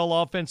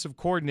NFL offensive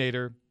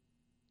coordinator,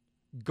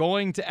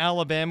 going to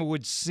Alabama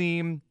would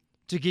seem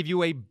to give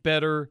you a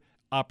better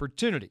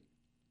opportunity.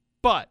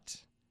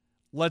 But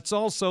let's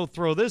also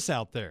throw this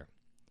out there.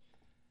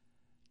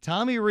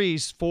 Tommy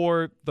Rees,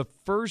 for the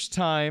first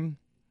time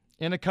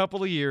in a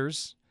couple of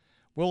years,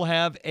 will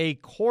have a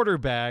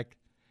quarterback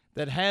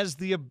that has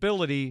the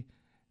ability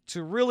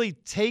to really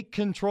take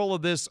control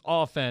of this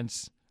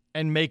offense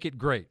and make it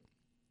great.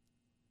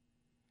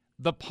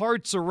 The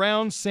parts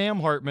around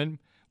Sam Hartman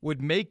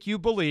would make you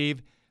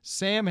believe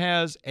Sam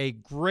has a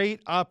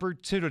great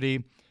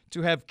opportunity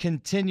to have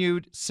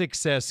continued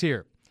success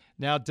here.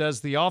 Now,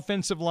 does the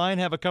offensive line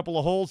have a couple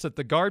of holes at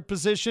the guard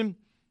position?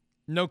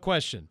 No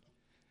question.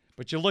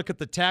 But you look at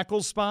the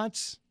tackle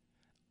spots,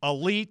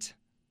 elite,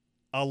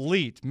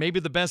 maybe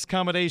the best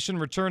combination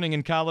returning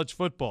in college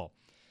football.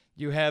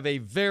 You have a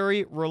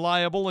very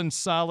reliable and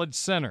solid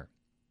center.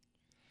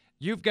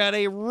 You've got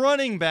a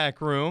running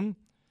back room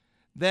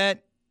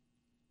that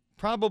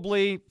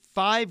probably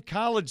 5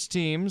 college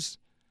teams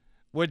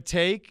would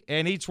take,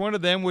 and each one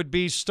of them would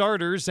be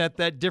starters at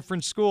that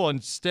different school.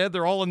 Instead,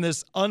 they're all in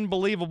this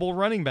unbelievable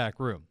running back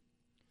room.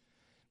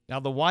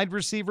 Now, the wide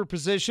receiver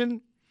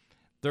position,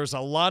 there's a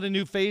lot of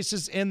new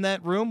faces in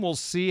that room. We'll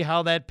see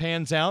how that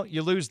pans out.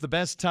 You lose the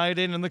best tight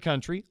end in the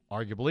country,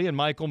 arguably, and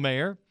Michael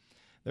Mayer.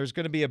 There's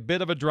going to be a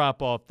bit of a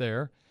drop-off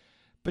there.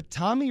 But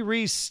Tommy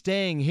Rees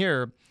staying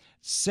here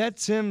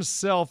sets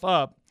himself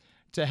up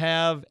to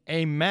have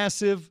a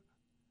massive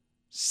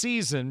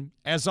season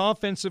as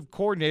offensive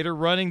coordinator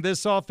running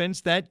this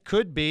offense that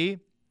could be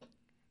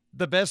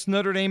the best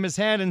Notre Dame has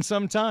had in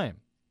some time.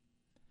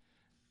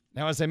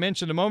 Now, as I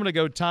mentioned a moment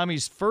ago,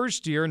 Tommy's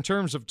first year in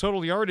terms of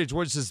total yardage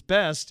was his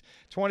best,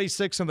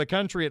 26th in the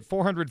country at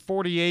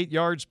 448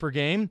 yards per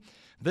game.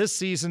 This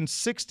season,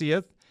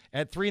 60th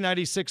at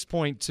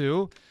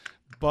 396.2.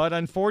 But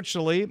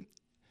unfortunately,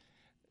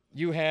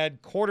 you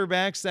had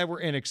quarterbacks that were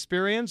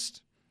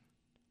inexperienced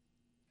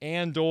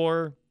and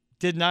or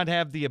did not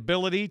have the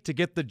ability to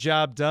get the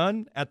job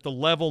done at the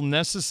level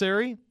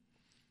necessary,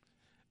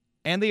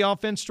 and the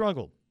offense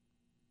struggled.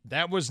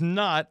 That was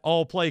not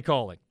all play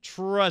calling.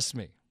 Trust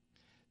me.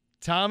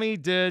 Tommy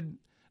did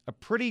a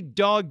pretty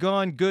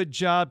doggone good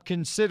job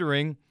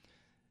considering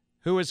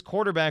who his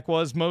quarterback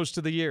was most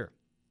of the year.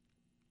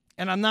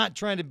 And I'm not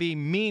trying to be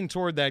mean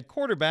toward that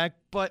quarterback,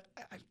 but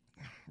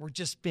we're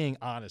just being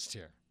honest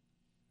here.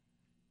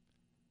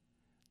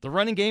 The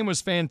running game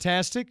was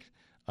fantastic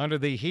under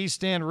the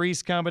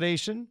Rees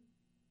combination.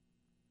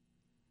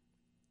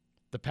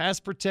 The pass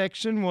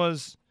protection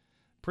was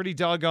pretty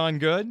doggone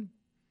good.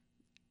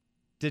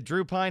 Did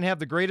Drew Pine have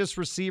the greatest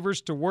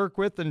receivers to work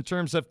with in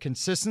terms of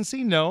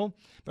consistency? No,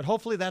 but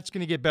hopefully that's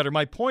going to get better.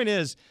 My point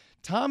is,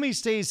 Tommy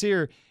stays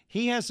here.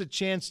 He has a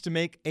chance to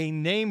make a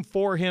name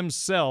for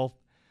himself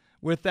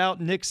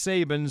without Nick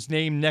Saban's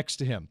name next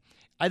to him.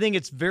 I think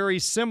it's very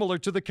similar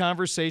to the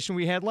conversation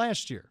we had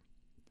last year.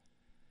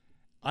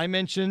 I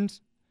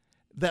mentioned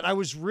that I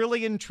was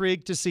really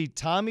intrigued to see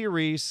Tommy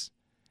Rees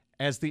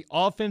as the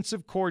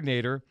offensive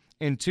coordinator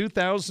in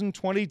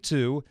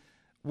 2022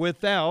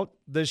 without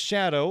the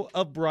shadow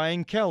of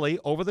Brian Kelly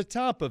over the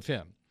top of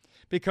him,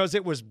 because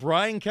it was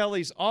Brian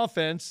Kelly's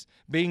offense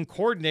being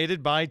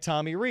coordinated by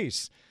Tommy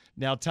Rees.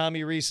 Now,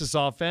 Tommy Rees's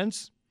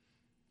offense,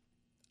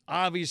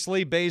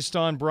 obviously based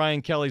on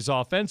Brian Kelly's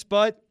offense,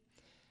 but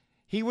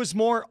he was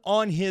more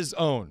on his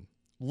own,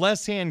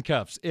 less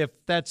handcuffs, if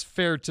that's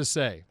fair to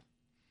say.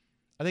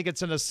 I think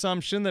it's an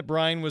assumption that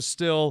Brian was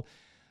still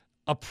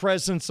a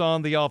presence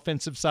on the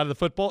offensive side of the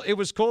football. It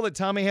was cool that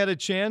Tommy had a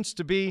chance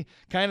to be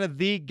kind of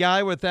the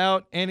guy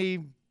without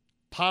any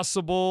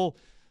possible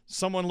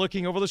someone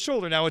looking over the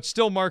shoulder. Now, it's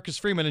still Marcus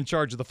Freeman in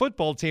charge of the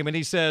football team, and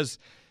he says,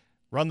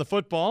 run the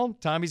football.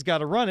 Tommy's got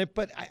to run it.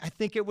 But I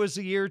think it was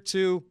a year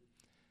to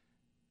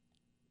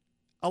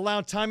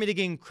allow Tommy to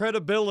gain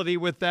credibility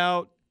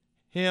without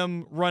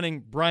him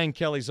running Brian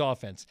Kelly's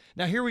offense.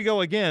 Now, here we go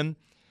again.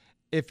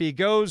 If he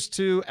goes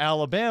to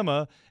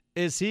Alabama,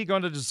 is he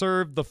going to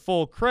deserve the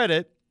full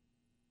credit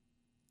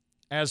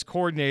as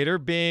coordinator,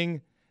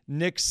 being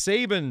Nick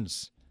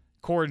Saban's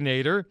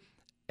coordinator?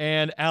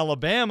 And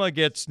Alabama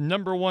gets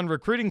number 1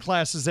 recruiting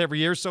classes every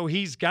year, so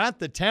he's got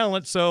the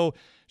talent. So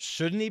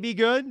shouldn't he be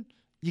good?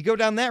 You go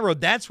down that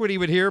road. That's what he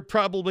would hear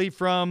probably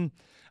from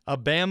a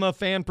Bama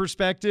fan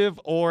perspective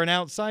or an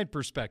outside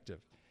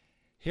perspective.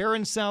 Here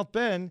in South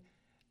Bend,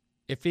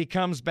 if he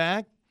comes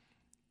back,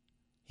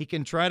 he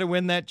can try to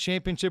win that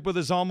championship with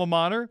his alma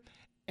mater,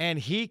 and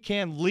he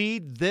can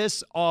lead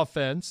this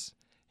offense,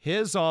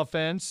 his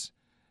offense,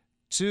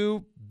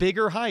 to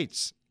bigger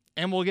heights,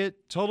 and will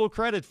get total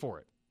credit for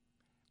it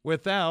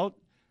without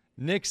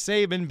Nick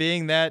Saban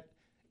being that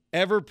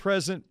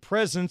ever-present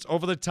presence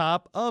over the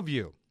top of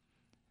you.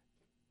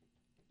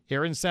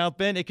 Here in South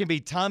Bend, it can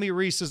be Tommy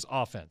Rees's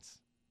offense.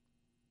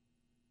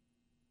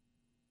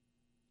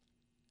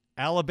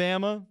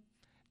 Alabama,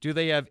 Do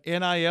they have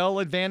NIL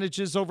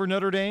advantages over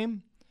Notre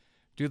Dame?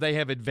 Do they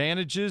have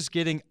advantages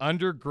getting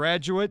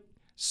undergraduate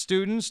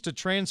students to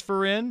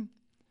transfer in?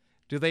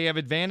 Do they have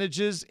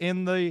advantages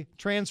in the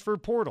transfer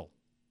portal?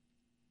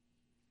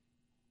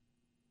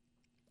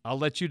 I'll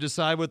let you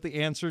decide what the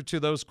answer to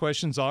those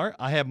questions are.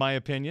 I have my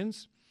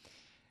opinions,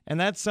 and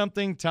that's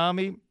something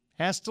Tommy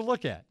has to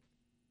look at.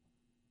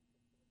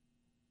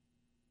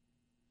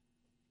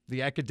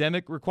 The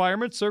academic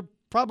requirements are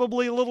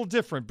probably a little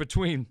different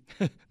between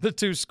the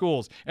two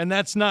schools, and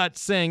that's not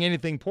saying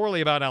anything poorly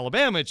about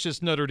Alabama. It's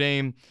just Notre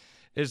Dame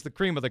is the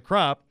cream of the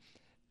crop,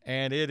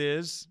 and it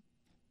is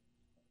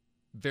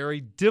very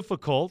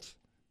difficult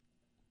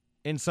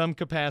in some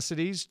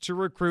capacities to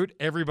recruit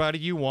everybody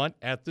you want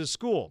at this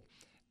school.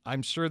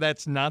 I'm sure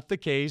that's not the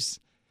case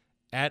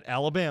at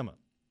Alabama.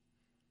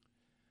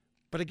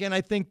 But again,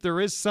 I think there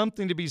is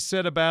something to be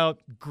said about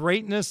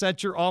greatness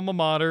at your alma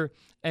mater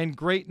and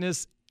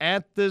greatness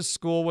at this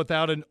school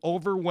without an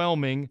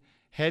overwhelming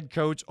head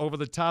coach over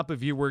the top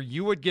of you, where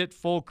you would get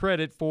full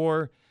credit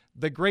for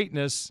the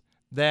greatness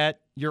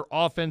that your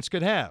offense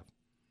could have.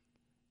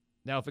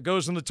 Now, if it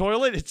goes in the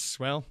toilet,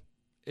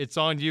 it's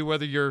on you,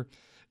 whether you're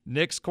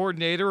Nick's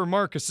coordinator or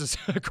Marcus's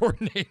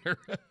coordinator.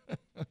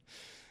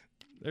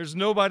 There's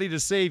nobody to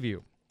save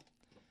you.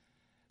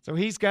 So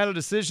he's got a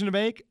decision to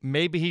make.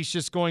 Maybe he's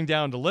just going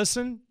down to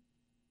listen.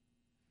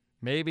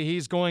 Maybe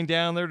he's going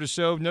down there to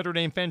show Notre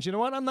Dame fans, you know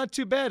what, I'm not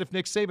too bad if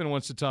Nick Saban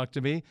wants to talk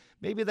to me.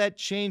 Maybe that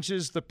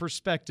changes the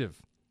perspective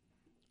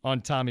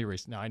on Tommy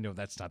Rees. Now, I know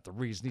that's not the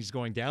reason he's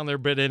going down there,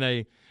 but in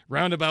a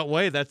roundabout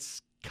way,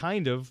 that's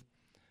kind of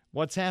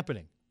what's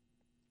happening.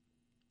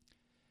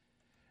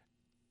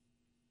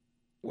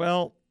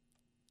 Well,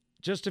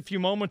 just a few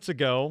moments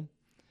ago,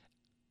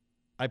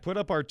 I put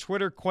up our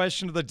Twitter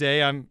question of the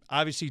day. I'm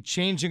obviously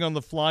changing on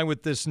the fly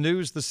with this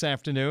news this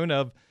afternoon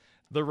of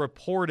the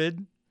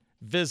reported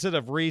visit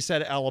of Rees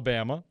at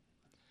Alabama.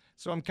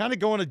 So I'm kind of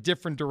going a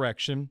different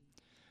direction.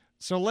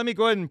 So let me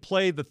go ahead and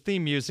play the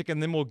theme music,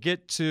 and then we'll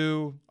get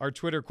to our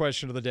Twitter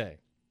question of the day.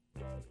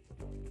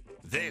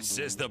 This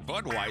is the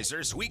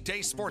Budweiser's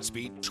Weekday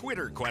Sportsbeat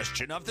Twitter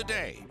question of the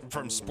day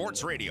from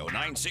Sports Radio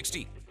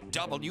 960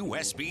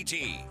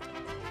 WSBT.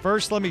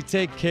 First, let me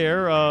take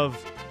care of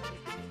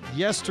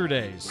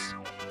yesterday's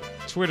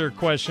Twitter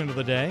question of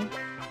the day.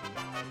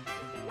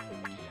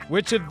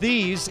 Which of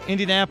these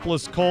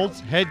Indianapolis Colts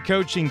head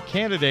coaching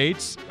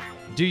candidates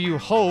do you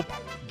hope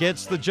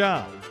gets the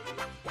job?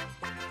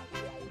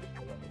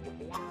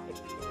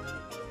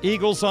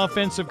 Eagles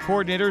offensive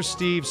coordinator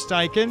Steve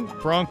Steichen,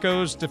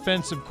 Broncos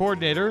defensive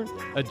coordinator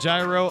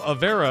Ejiro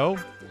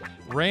Evero,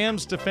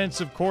 Rams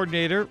defensive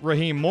coordinator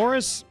Raheem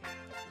Morris,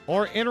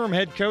 or interim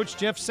head coach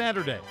Jeff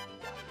Saturday.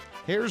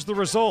 Here's the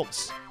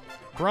results.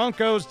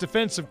 Broncos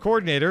defensive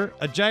coordinator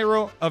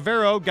Ejiro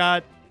Evero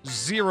got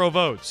 0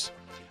 votes.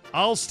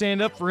 I'll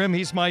stand up for him.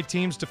 He's my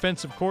team's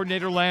defensive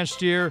coordinator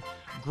last year.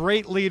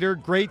 Great leader,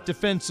 great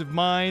defensive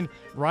mind,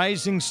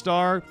 rising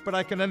star, but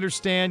I can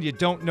understand you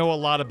don't know a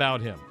lot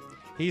about him.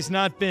 He's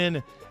not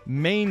been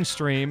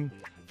mainstream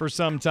for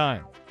some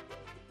time.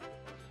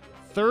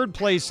 Third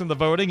place in the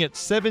voting at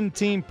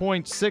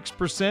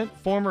 17.6%.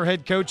 Former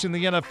head coach in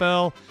the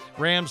NFL,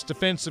 Rams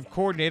defensive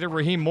coordinator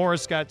Raheem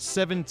Morris got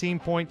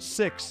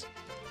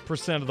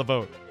 17.6% of the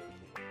vote.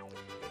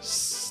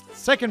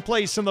 Second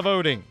place in the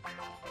voting.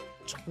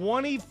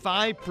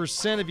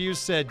 25% of you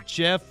said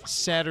Jeff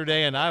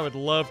Saturday, and I would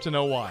love to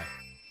know why.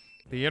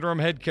 The interim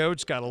head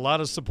coach got a lot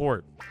of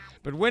support.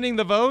 But winning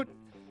the vote,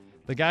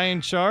 the guy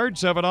in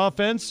charge of an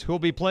offense who will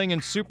be playing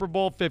in Super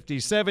Bowl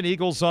 57,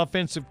 Eagles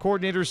offensive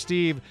coordinator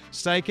Steve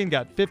Steichen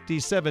got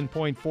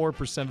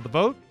 57.4% of the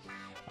vote.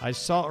 I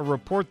saw a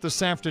report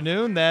this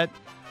afternoon that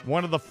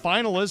one of the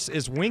finalists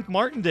is Wink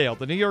Martindale,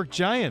 the New York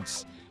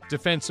Giants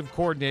defensive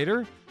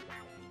coordinator,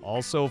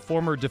 also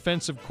former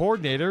defensive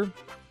coordinator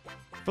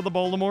for the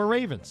Baltimore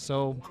Ravens.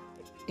 So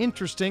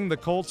interesting, the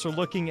Colts are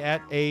looking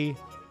at a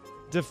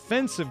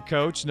defensive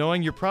coach,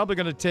 knowing you're probably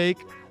going to take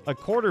a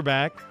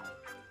quarterback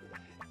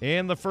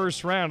in the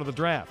first round of the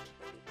draft.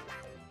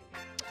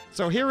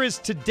 So here is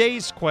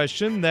today's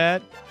question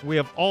that we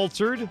have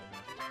altered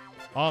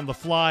on the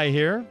fly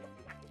here.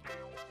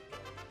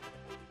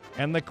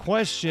 And the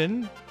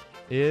question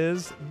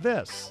is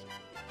this.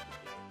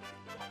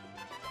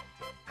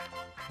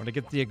 I'm going to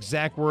get the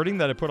exact wording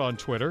that I put on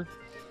Twitter.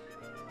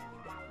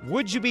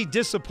 Would you be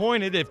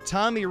disappointed if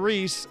Tommy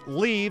Rees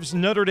leaves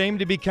Notre Dame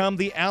to become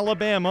the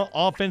Alabama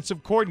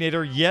offensive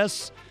coordinator?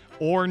 Yes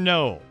or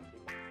no?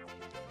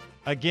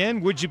 Again,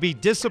 would you be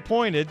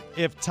disappointed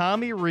if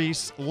Tommy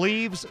Rees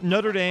leaves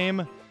Notre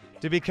Dame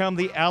to become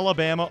the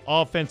Alabama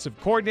offensive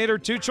coordinator?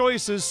 Two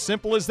choices,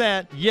 simple as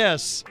that,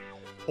 yes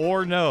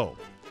or no.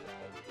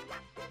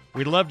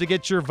 We'd love to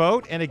get your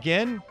vote, and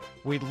again,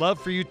 we'd love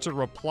for you to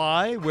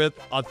reply with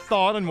a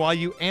thought on why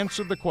you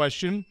answered the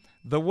question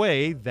the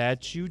way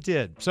that you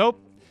did. So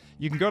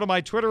you can go to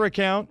my Twitter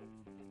account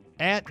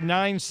at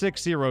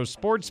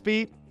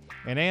 960Sportsbeat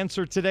and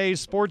answer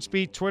today's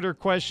Sportsbeat Twitter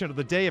question of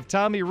the day. If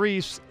Tommy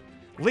Rees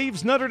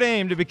leaves Notre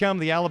Dame to become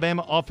the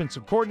Alabama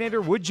offensive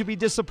coordinator. Would you be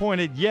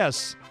disappointed?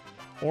 Yes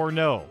or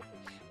no?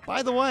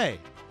 By the way,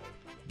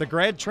 the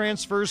grad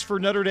transfers for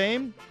Notre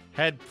Dame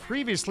had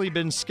previously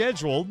been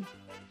scheduled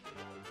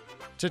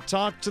to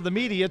talk to the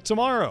media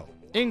tomorrow,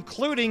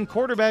 including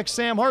quarterback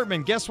Sam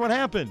Hartman. Guess what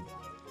happened?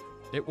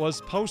 It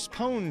was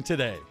postponed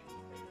today.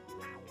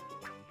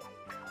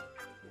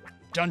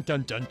 Dun,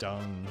 dun, dun,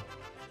 dun.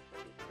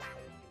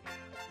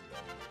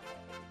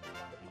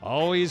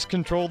 Always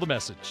control the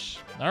message.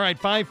 All right,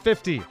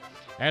 5:50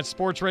 at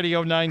Sports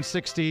Radio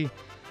 960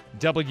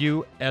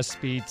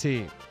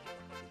 WSBT.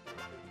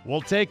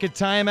 We'll take a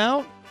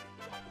timeout.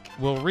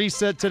 We'll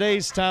reset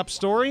today's top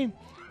story.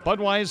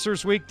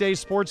 Budweiser's Weekday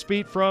Sports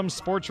Beat from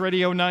Sports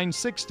Radio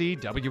 960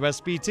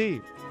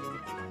 WSBT.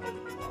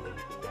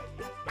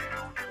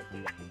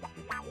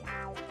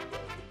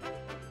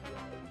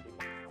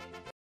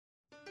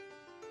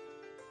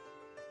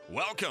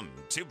 Welcome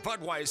to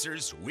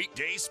Budweiser's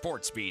Weekday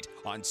Sports Beat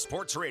on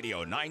Sports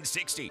Radio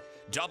 960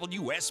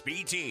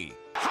 WSBT.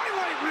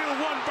 Highlight reel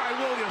won by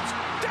Williams.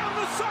 Down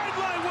the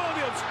sideline,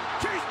 Williams.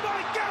 Chased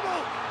by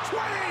Gamble.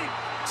 20,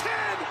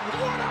 10.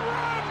 What a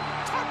run!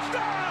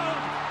 Touchdown!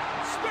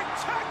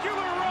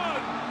 Spectacular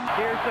run!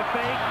 Here's the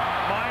fake.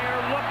 Meyer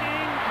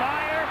looking.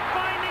 Meyer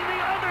finding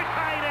the other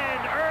tight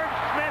end. Irv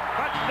Smith,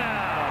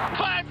 touchdown.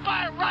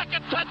 5-5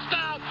 rocket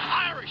touchdown,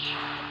 Irish.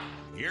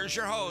 Here's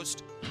your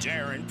host,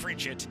 Darin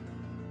Pritchett.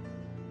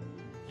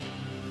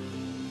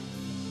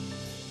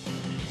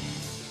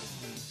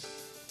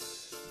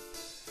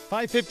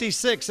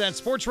 .556 at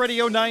Sports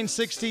Radio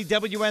 960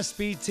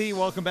 WSBT.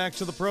 Welcome back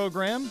to the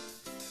program.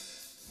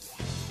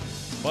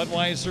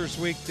 Budweiser's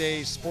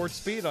Weekday Sports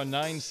Beat on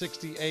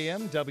 960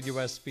 AM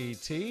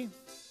WSBT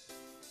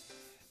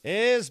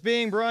is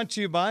being brought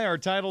to you by our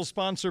title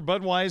sponsor,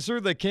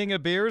 Budweiser, the king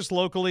of beers,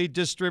 locally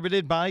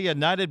distributed by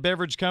United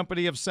Beverage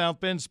Company of South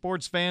Bend.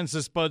 Sports fans,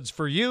 this Bud's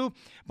for you.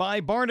 By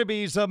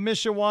Barnaby's of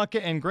Mishawaka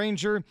and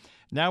Granger,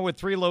 now with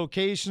 3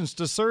 locations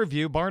to serve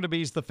you.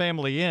 Barnaby's, the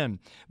family inn.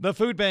 The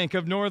Food Bank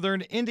of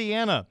Northern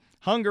Indiana.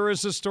 Hunger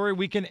is a story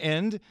we can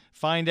end.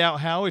 Find out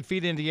how at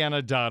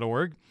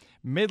feedindiana.org.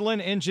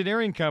 Midland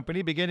Engineering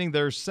Company, beginning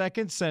their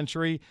 2nd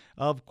century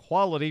of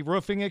quality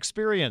roofing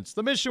experience.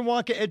 The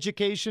Mishawaka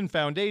Education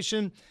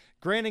Foundation,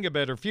 granting a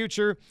better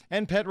future.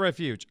 And Pet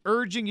Refuge,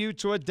 urging you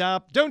to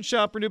adopt. Don't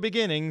shop for new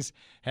beginnings.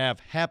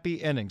 Have happy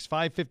innings.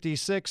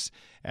 5:56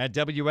 at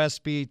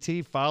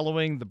WSBT.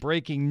 Following the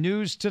breaking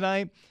news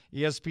tonight,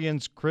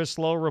 ESPN's Chris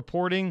Lowe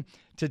reporting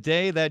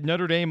today that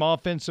Notre Dame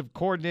offensive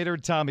coordinator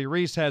Tommy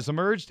Rees has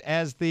emerged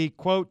as the,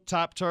 quote,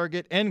 top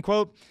target, end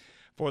quote,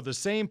 for the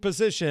same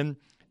position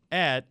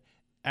at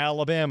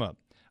Alabama.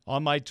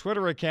 On my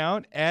Twitter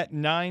account at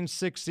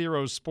 960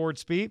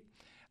 Sportsbeat,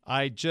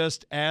 I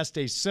just asked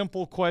a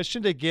simple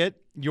question to get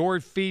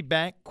your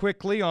feedback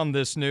quickly on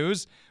this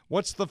news.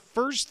 What's the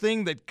first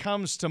thing that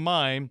comes to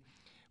mind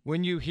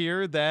when you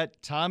hear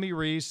that Tommy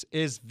Rees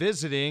is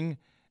visiting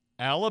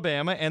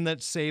Alabama and that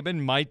Saban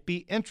might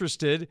be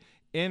interested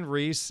in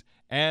Rees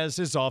as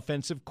his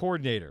offensive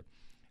coordinator?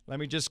 Let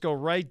me just go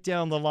right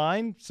down the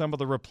line. Some of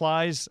the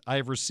replies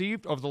I've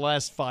received over the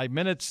last 5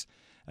 minutes.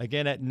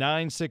 Again, at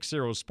 960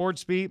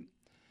 Sportsbeat,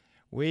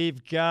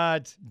 we've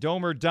got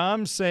Domer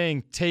Dom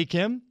saying, take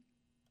him.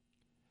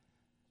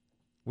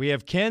 We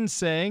have Ken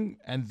saying,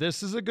 and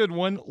this is a good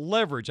one,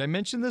 leverage. I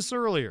mentioned this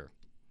earlier.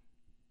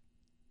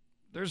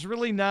 There's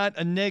really not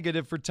a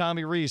negative for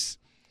Tommy Rees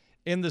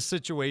in the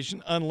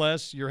situation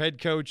unless your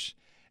head coach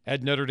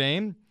at Notre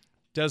Dame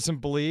doesn't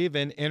believe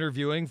in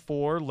interviewing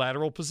for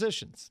lateral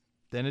positions.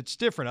 Then it's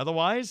different.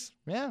 Otherwise,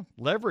 yeah,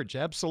 leverage,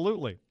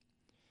 absolutely.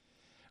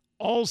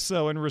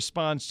 Also, in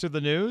response to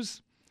the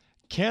news,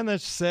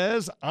 Kenneth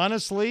says,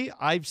 honestly,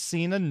 I've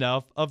seen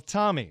enough of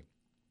Tommy.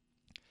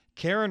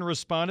 Karen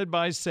responded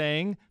by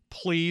saying,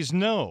 please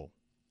no.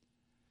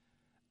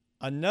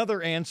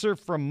 Another answer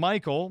from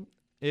Michael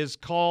is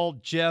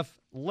called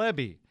Jeff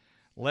Lebby.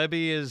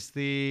 Lebby is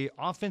the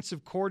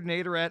offensive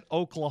coordinator at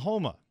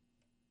Oklahoma.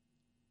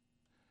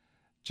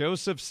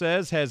 Joseph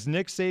says, has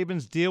Nick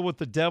Saban's deal with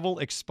the devil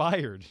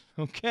expired?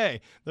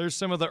 Okay, there's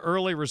some of the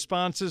early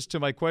responses to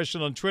my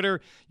question on Twitter.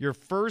 Your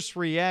first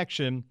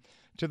reaction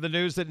to the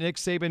news that Nick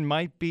Saban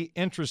might be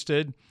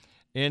interested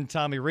in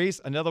Tommy Rees.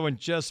 Another one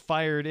just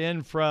fired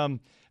in from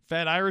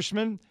Fat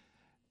Irishman.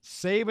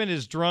 Saban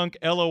is drunk,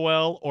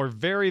 LOL, or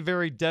very,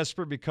 very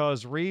desperate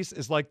because Rees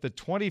is like the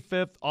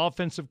 25th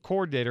offensive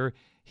coordinator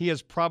he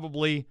has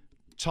probably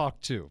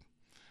talked to.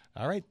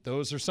 All right,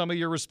 those are some of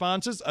your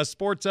responses. A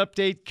sports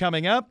update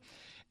coming up.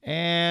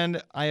 And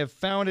I have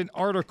found an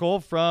article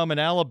from an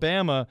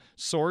Alabama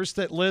source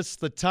that lists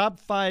the top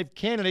 5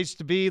 candidates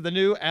to be the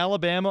new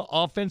Alabama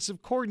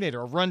offensive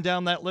coordinator. I'll run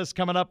down that list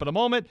coming up in a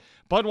moment.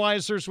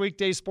 Budweiser's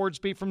Weekday Sports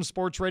Beat from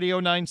Sports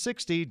Radio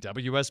 960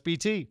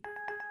 WSBT.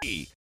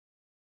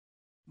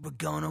 We're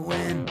gonna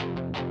win.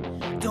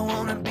 Don't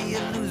wanna be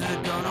a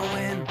loser, gonna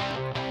win.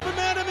 The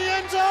man in the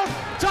end zone,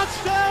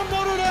 touchdown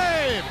Notre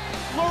Dame!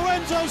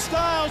 Lorenzo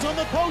Styles on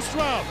the post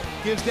route.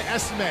 gives to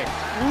Esme,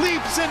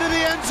 leaps into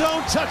the end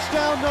zone,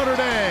 touchdown Notre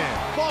Dame.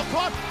 Ball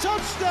caught,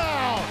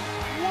 touchdown!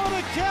 What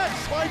a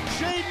catch by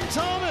Jaden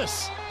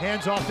Thomas.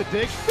 Hands off to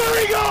Diggs, there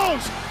he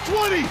goes!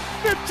 20,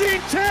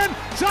 15, 10,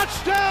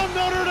 touchdown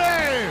Notre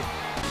Dame!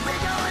 We're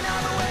going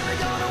all the way, we're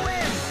gonna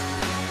win.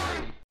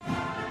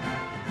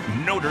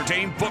 Notre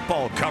Dame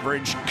football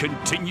coverage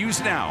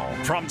continues now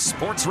from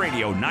Sports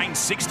Radio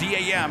 960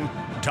 AM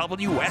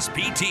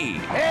WSBT.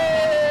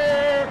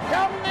 Here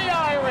come the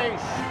Irish.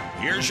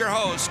 Here's your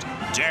host,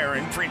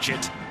 Darin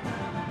Pritchett.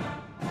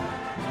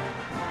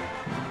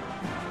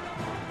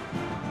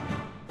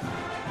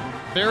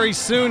 Very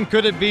soon,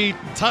 could it be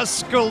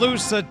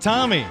Tuscaloosa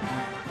Tommy?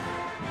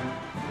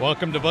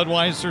 Welcome to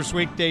Budweiser's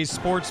Weekday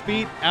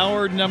Sportsbeat,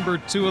 hour number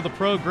 2 of the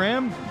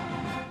program.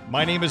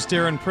 My name is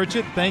Darin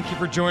Pritchett. Thank you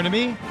for joining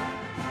me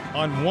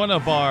on one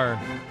of our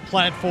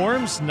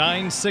platforms,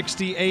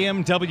 960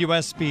 AM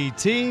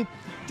WSBT,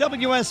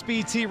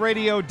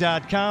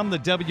 WSBTradio.com, the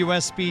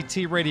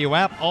WSBT radio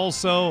app,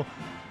 also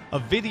a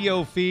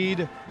video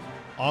feed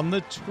on the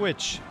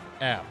Twitch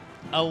app.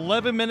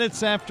 11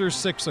 minutes after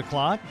 6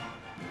 o'clock.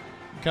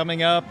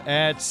 Coming up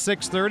at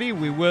 6:30,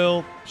 we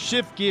will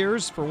shift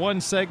gears for one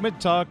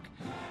segment, talk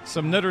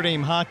some Notre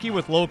Dame hockey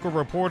with local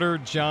reporter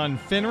John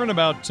Finneran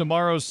about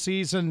tomorrow's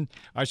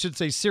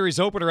series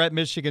opener at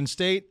Michigan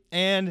State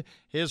and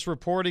his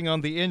reporting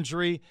on the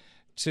injury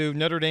to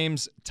Notre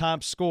Dame's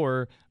top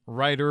scorer,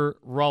 Ryder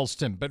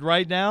Ralston. But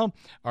right now,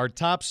 our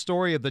top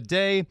story of the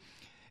day,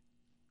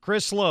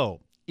 Chris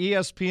Lowe,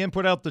 ESPN,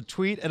 put out the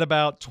tweet at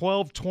about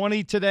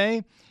 12:20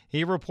 today.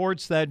 He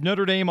reports that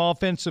Notre Dame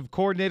offensive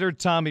coordinator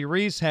Tommy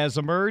Rees has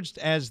emerged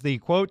as the,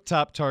 quote,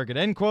 top target,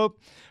 end quote,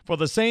 for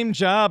the same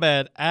job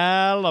at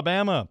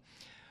Alabama.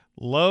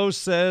 Lowe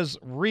says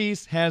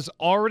Rees has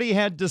already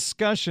had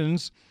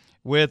discussions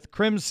with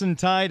Crimson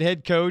Tide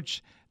head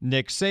coach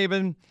Nick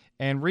Saban,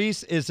 and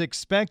Rees is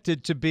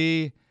expected to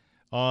be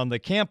on the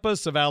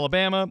campus of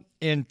Alabama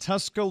in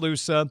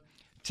Tuscaloosa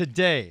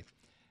today.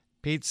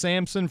 Pete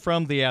Sampson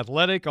from The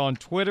Athletic on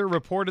Twitter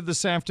reported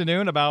this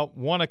afternoon about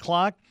 1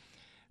 o'clock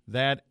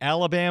that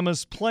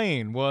Alabama's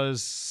plane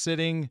was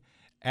sitting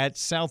at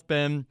South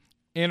Bend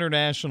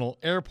International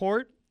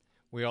Airport.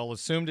 We all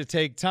assumed to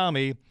take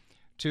Tommy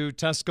to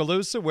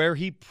Tuscaloosa, where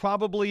he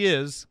probably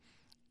is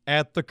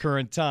at the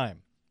current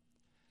time.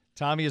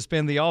 Tommy has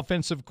been the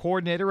offensive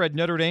coordinator at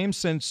Notre Dame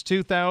since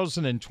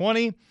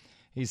 2020.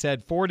 He's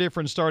had 4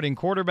 different starting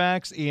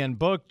quarterbacks: Ian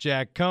Book,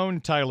 Jack Cohn,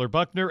 Tyler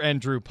Buckner,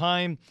 and Drew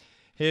Pine.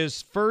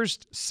 His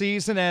first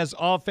season as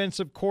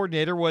offensive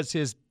coordinator was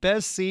his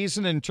best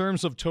season in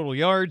terms of total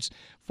yards,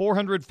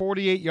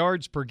 448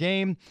 yards per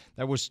game.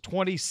 That was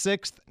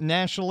 26th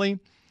nationally.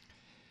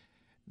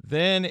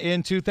 Then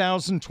in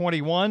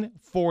 2021,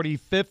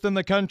 45th in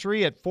the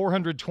country at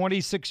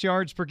 426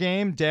 yards per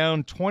game,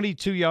 down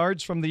 22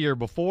 yards from the year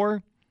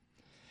before.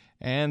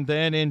 And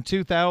then in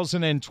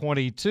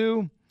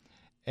 2022,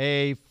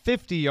 a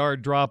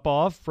 50-yard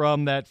drop-off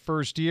from that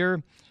first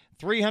year,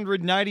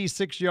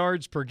 396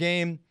 yards per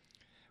game,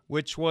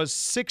 which was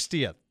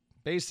 60th,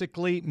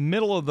 basically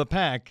middle of the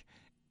pack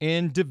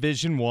in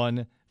Division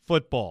I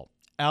football.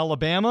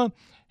 Alabama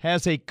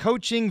has a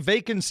coaching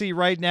vacancy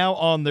right now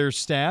on their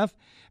staff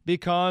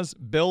because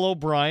Bill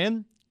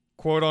O'Brien,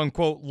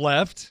 quote-unquote,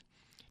 left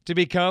to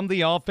become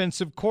the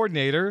offensive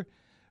coordinator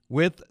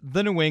with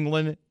the New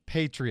England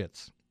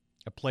Patriots,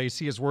 a place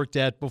he has worked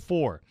at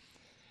before.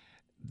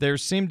 There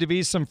seemed to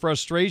be some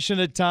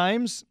frustration at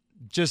times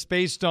just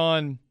based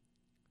on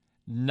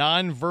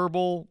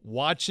nonverbal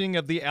watching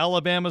of the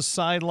Alabama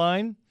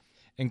sideline,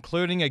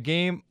 including a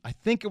game, I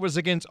think it was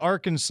against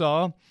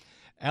Arkansas.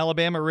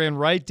 Alabama ran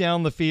right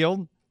down the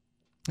field,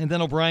 and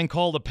then O'Brien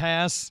called a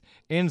pass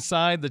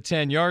inside the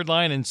 10-yard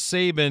line, and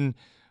Saban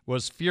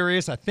was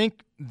furious. I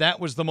think that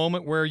was the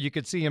moment where you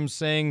could see him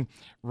saying,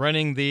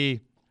 running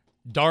the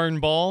darn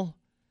ball.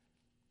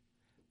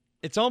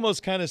 It's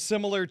almost kind of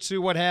similar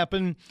to what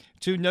happened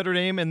to Notre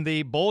Dame in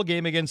the bowl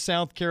game against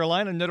South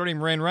Carolina. Notre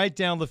Dame ran right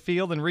down the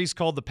field, and Rees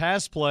called the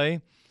pass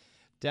play.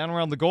 Down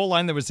around the goal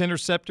line, there was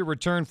intercepted,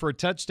 return for a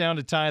touchdown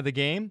to tie the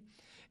game.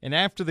 And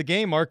after the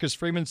game, Marcus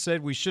Freeman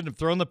said we shouldn't have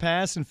thrown the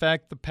pass. In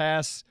fact, the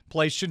pass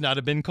play should not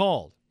have been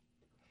called.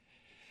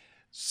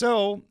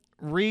 So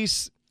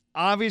Rees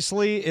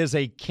obviously is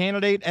a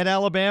candidate at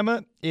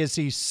Alabama. Is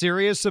he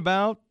serious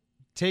about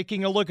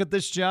taking a look at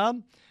this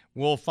job?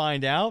 We'll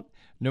find out.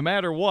 No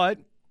matter what,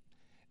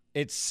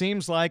 it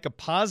seems like a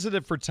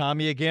positive for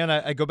Tommy. Again,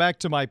 I go back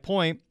to my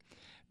point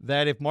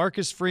that if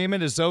Marcus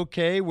Freeman is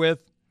okay with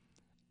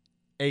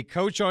a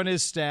coach on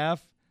his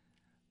staff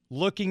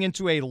looking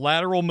into a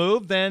lateral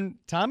move, then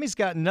Tommy's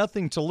got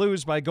nothing to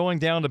lose by going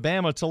down to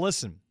Bama to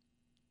listen.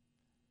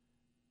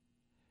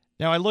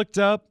 Now, I looked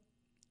up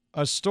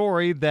a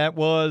story that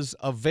was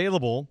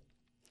available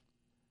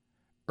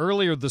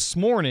earlier this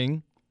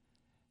morning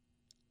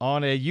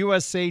on a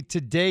USA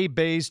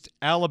Today-based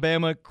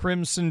Alabama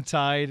Crimson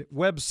Tide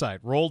website,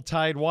 Roll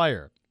Tide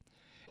Wire.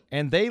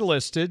 And they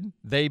listed,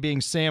 they being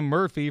Sam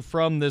Murphy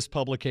from this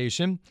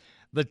publication,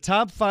 the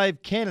top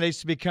 5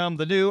 candidates to become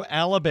the new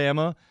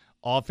Alabama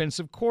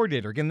offensive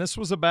coordinator. Again, this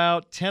was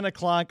about 10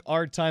 o'clock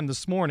our time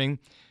this morning.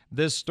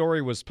 This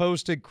story was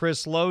posted.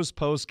 Chris Lowe's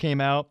post came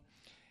out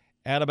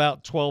at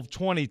about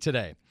 12:20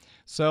 today.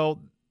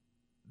 So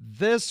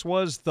this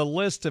was the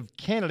list of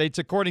candidates,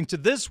 according to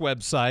this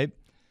website,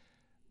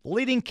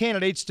 leading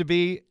candidates to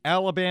be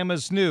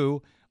Alabama's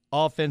new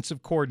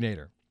offensive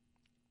coordinator.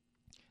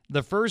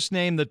 The first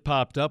name that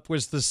popped up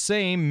was the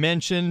same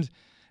mentioned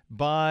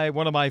by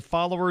one of my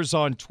followers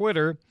on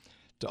Twitter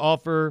to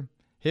offer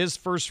his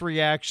first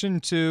reaction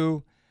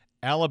to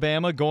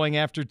Alabama going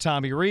after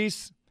Tommy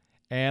Rees,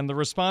 and the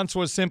response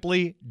was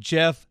simply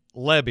Jeff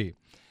Lebby.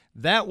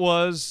 That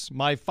was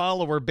my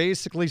follower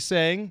basically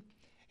saying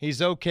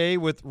he's okay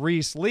with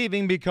Rees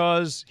leaving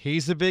because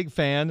he's a big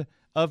fan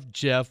of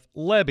Jeff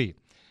Lebby.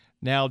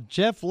 Now,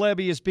 Jeff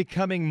Lebby is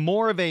becoming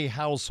more of a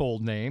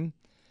household name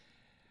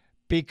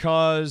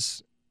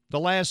because the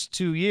last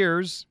 2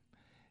 years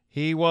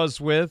he was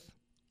with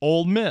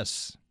Ole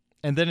Miss.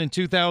 And then in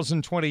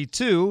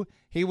 2022,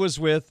 he was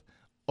with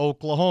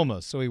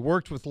Oklahoma. So he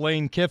worked with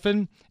Lane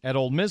Kiffin at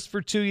Ole Miss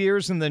for 2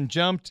 years and then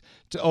jumped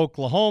to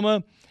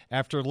Oklahoma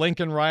after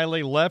Lincoln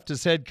Riley left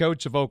as head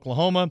coach of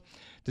Oklahoma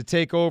to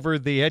take over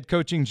the head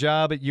coaching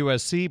job at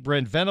USC.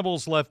 Brent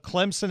Venables left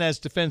Clemson as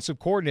defensive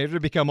coordinator to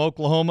become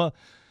Oklahoma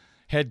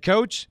head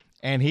coach,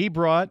 and he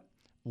brought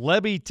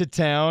Lebby to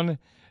town,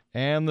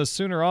 and the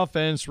Sooner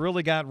offense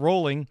really got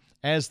rolling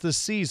as the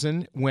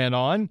season went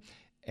on.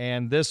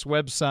 And this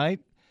website,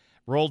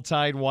 Roll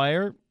Tide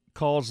Wire,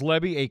 calls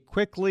Lebby a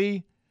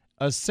quickly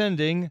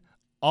ascending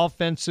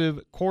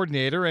offensive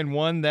coordinator and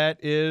one that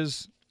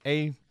is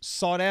a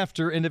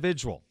sought-after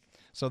individual.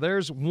 So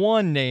there's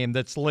one name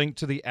that's linked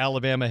to the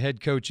Alabama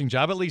head coaching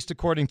job, at least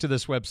according to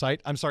this website.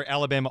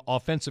 Alabama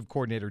offensive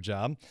coordinator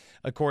job,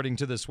 according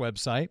to this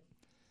website.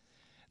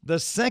 The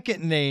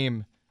second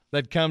name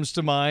that comes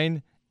to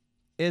mind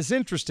is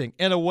interesting.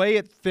 In a way,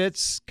 it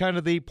fits kind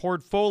of the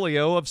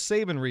portfolio of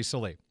Saban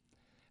recently.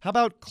 How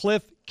about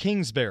Cliff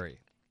Kingsbury?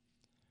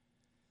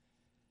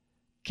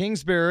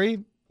 Kingsbury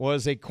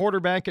was a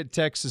quarterback at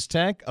Texas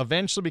Tech,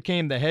 eventually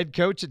became the head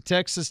coach at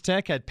Texas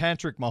Tech, had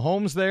Patrick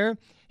Mahomes there.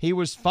 He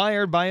was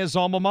fired by his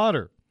alma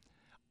mater.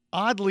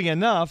 Oddly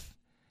enough,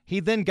 he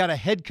then got a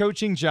head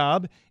coaching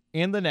job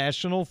in the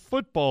National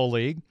Football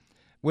League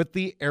with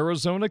the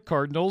Arizona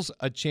Cardinals,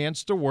 a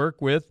chance to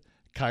work with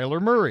Kyler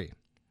Murray.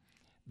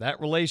 That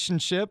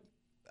relationship,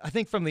 I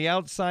think from the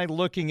outside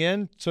looking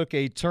in, took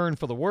a turn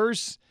for the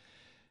worse.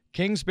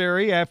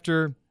 Kingsbury,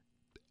 after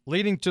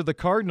leading to the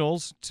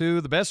Cardinals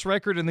to the best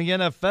record in the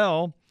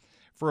NFL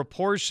for a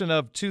portion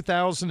of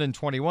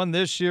 2021,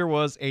 this year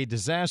was a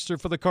disaster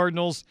for the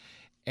Cardinals,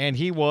 and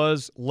he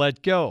was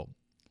let go.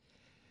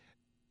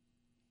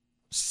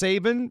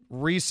 Saban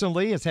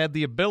recently has had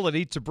the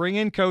ability to bring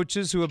in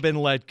coaches who have been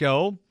let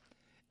go,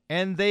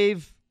 and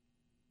they've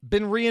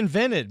been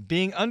reinvented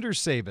being under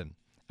Saban.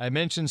 I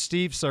mentioned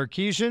Steve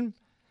Sarkisian,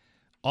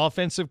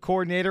 offensive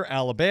coordinator,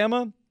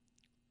 Alabama,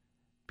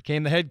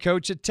 became the head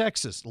coach at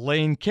Texas.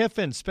 Lane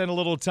Kiffin spent a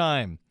little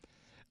time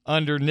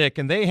under Nick,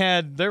 and they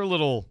had their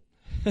little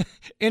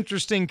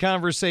interesting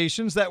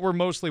conversations that were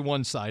mostly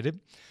one-sided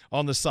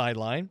on the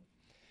sideline.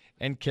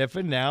 And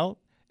Kiffin now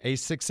a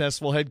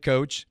successful head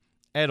coach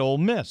at Ole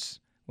Miss.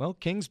 Well,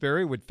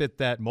 Kingsbury would fit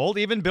that mold.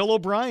 Even Bill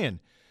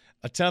O'Brien,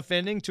 a tough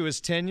ending to his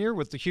tenure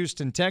with the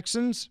Houston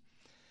Texans.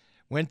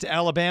 Went to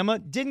Alabama,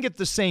 didn't get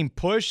the same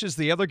push as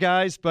the other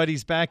guys, but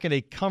he's back in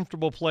a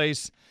comfortable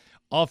place,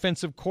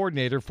 offensive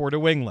coordinator for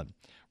New England.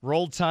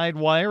 Roll Tide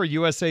Wire, a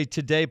USA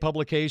Today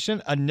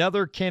publication.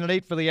 Another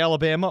candidate for the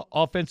Alabama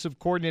offensive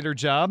coordinator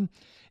job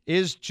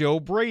is Joe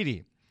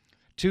Brady.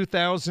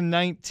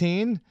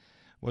 2019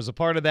 was a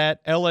part of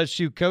that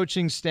LSU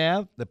coaching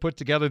staff that put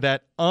together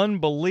that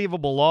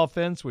unbelievable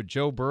offense with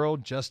Joe Burrow,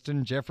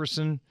 Justin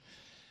Jefferson,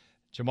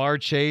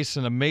 Jamar Chase,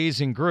 an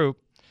amazing group.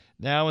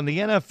 Now in the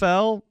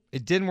NFL,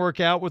 it didn't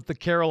work out with the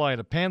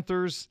Carolina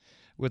Panthers,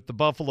 with the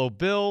Buffalo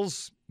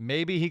Bills.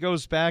 Maybe he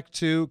goes back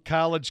to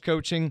college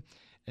coaching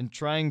and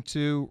trying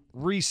to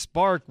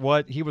re-spark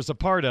what he was a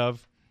part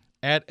of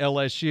at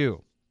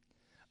LSU.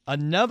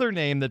 Another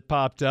name that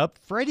popped up,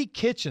 Freddie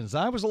Kitchens.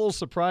 I was a little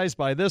surprised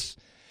by this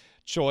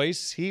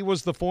choice. He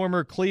was the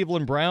former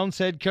Cleveland Browns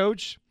head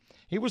coach.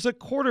 He was a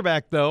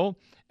quarterback, though,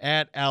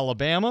 at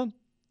Alabama,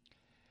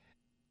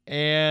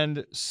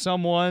 and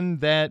someone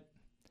that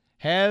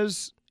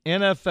has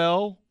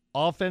NFL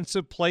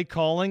offensive play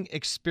calling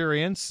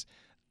experience.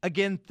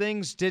 Again,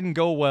 things didn't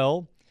go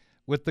well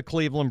with the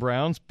Cleveland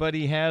Browns, but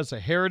he has a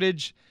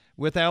heritage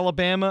with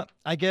Alabama.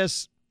 I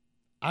guess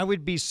I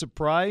would be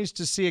surprised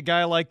to see a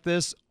guy like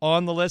this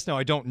on the list. Now,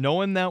 I don't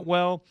know him that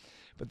well,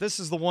 but this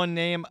is the one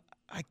name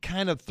I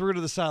kind of threw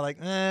to the side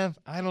like, I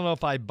don't know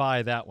if I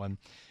buy that one.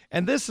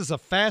 And this is a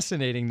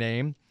fascinating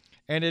name,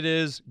 and it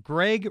is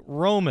Greg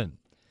Roman,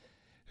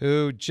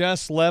 who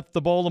just left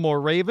the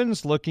Baltimore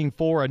Ravens looking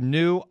for a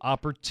new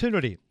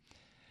opportunity.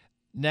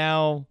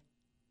 Now,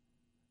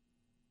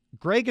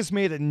 Greg has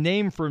made a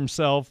name for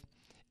himself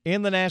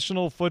in the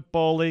National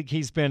Football League.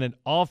 He's been an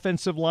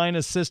offensive line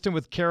assistant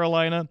with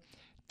Carolina,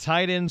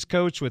 tight ends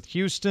coach with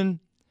Houston.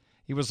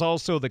 He was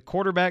also the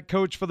quarterback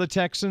coach for the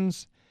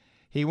Texans.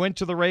 He went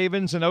to the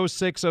Ravens in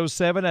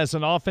 06-07 as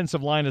an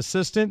offensive line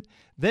assistant,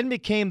 then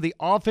became the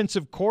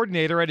offensive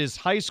coordinator at his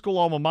high school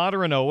alma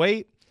mater in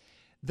 08,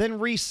 then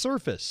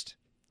resurfaced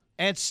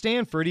at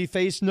Stanford. He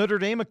faced Notre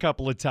Dame a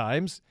couple of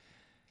times.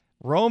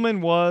 Roman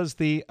was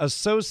the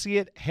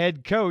associate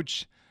head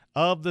coach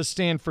of the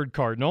Stanford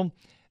Cardinal.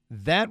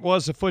 That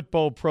was a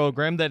football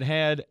program that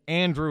had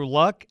Andrew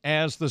Luck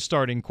as the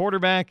starting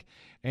quarterback,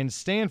 and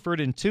Stanford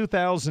in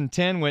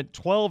 2010 went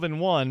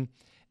 12-1,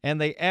 and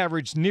they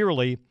averaged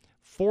nearly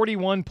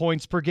 41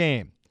 points per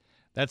game.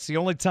 That's the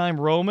only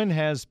time Roman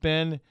has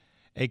been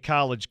a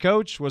college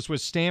coach, was with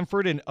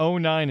Stanford in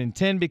 09 and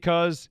 10,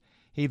 because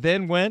he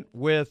then went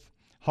with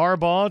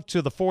Harbaugh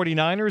to the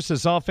 49ers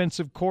as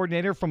offensive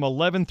coordinator from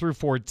 11 through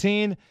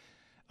 14,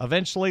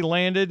 eventually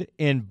landed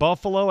in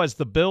Buffalo as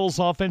the Bills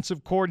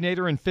offensive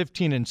coordinator in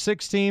 15 and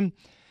 16,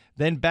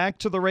 then back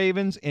to the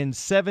Ravens in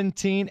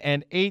 17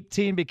 and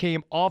 18,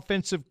 became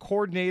offensive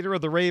coordinator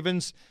of the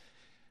Ravens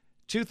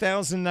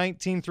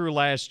 2019 through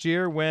last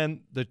year,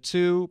 when the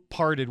two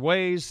parted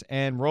ways,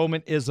 and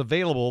Roman is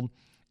available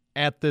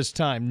at this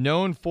time.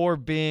 Known for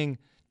being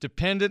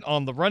dependent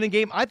on the running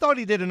game. I thought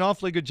he did an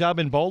awfully good job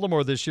in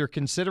Baltimore this year,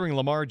 considering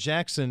Lamar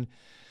Jackson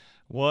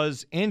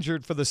was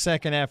injured for the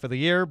second half of the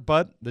year,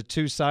 but the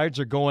two sides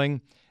are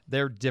going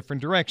their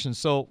different directions.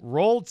 So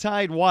Roll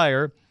Tide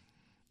Wire,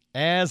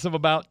 as of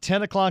about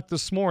 10 o'clock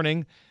this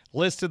morning,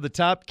 listed the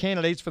top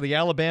candidates for the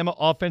Alabama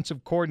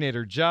offensive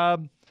coordinator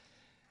job.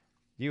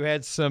 You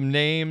had some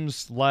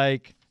names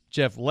like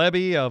Jeff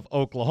Lebby of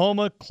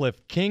Oklahoma,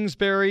 Cliff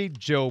Kingsbury,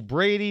 Joe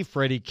Brady,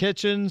 Freddie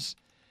Kitchens,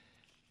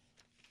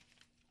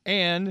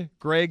 and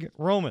Greg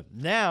Roman.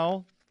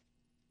 Now,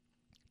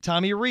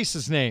 Tommy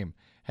Rees's name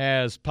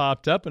has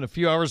popped up, and a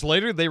few hours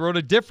later, they wrote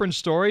a different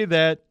story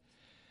that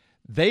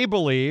they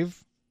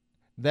believe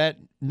that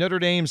Notre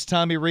Dame's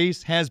Tommy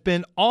Rees has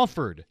been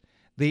offered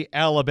the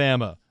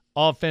Alabama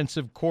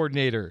offensive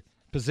coordinator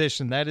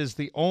position. That is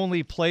the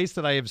only place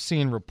that I have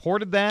seen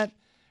reported that.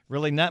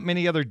 Really not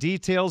many other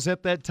details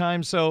at that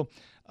time. So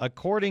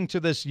according to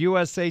this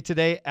USA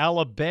Today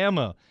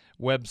Alabama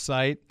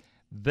website,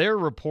 they're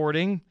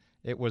reporting,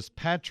 it was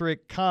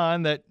Patrick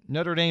Kahn, that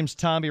Notre Dame's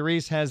Tommy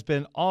Rees has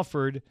been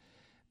offered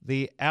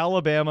the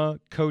Alabama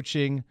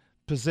coaching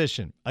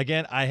position.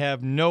 Again, I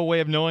have no way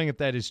of knowing if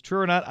that is true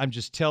or not. I'm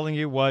just telling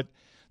you what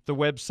the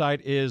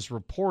website is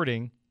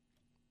reporting.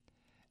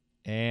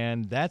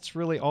 And that's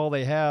really all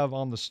they have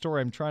on the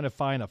story. I'm trying to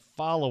find a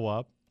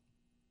follow-up.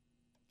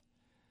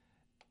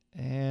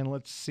 And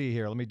let's see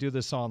here. Let me do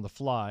this on the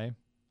fly.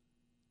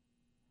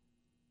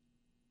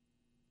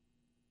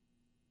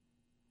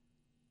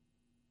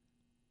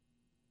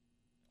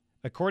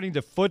 According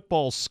to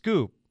Football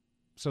Scoop,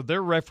 so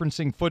they're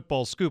referencing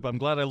Football Scoop. I'm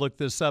glad I looked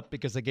this up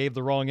because I gave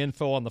the wrong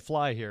info on the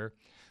fly here.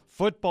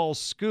 Football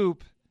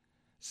Scoop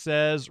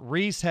says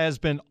Rees has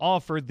been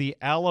offered the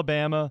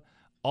Alabama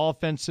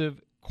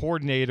offensive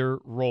coordinator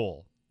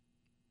role.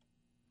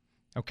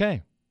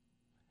 Okay.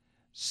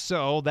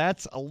 So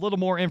that's a little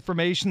more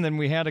information than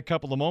we had a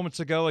couple of moments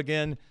ago.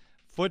 Again,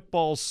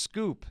 Football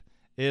Scoop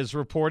is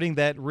reporting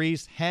that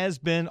Rees has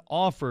been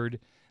offered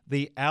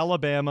the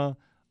Alabama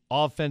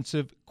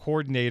offensive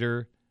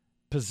coordinator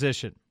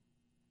position.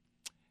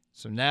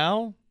 So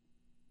now,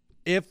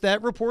 if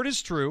that report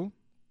is true,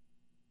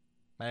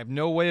 I have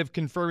no way of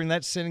confirming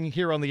that sitting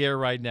here on the air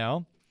right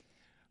now,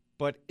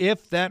 but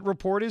if that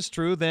report is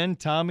true, then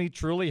Tommy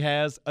truly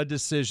has a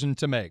decision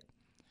to make.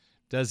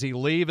 Does he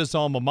leave his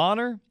alma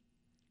mater,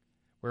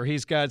 where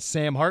he's got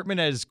Sam Hartman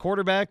as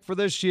quarterback for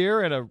this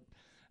year and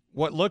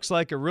what looks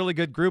like a really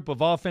good group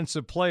of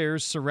offensive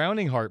players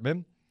surrounding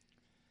Hartman?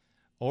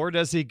 Or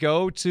does he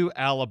go to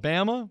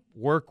Alabama,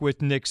 work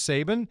with Nick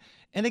Saban?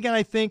 And again,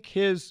 I think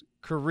his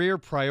career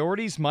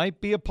priorities might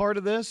be a part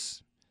of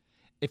this.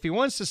 If he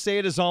wants to stay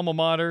at his alma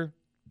mater,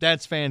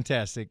 that's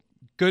fantastic.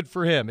 Good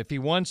for him. If he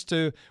wants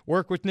to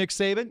work with Nick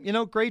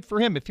Saban, great for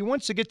him. If he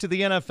wants to get to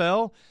the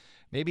NFL,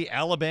 maybe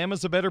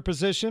Alabama's a better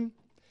position.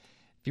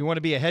 If you want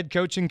to be a head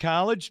coach in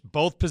college,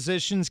 both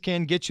positions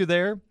can get you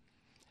there.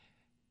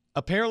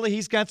 Apparently,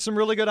 he's got some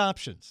really good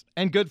options,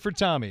 and good for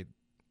Tommy.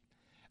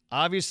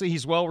 Obviously,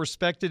 he's well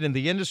respected in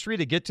the industry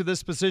to get to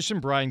this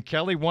position. Brian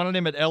Kelly wanted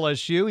him at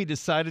LSU. He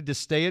decided to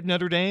stay at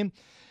Notre Dame.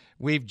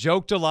 We've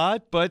joked a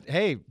lot, but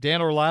hey,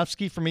 Dan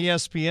Orlovsky from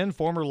ESPN,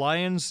 former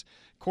Lions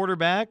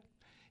quarterback,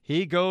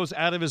 he goes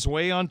out of his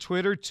way on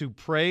Twitter to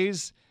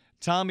praise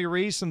Tommy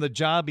Rees and the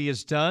job he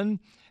has done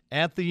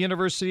at the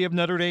University of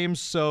Notre Dame.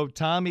 So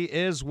Tommy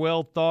is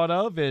well thought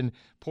of in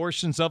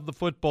portions of the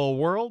football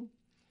world.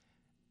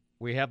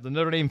 We have the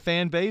Notre Dame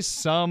fan base.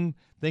 Some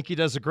think he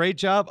does a great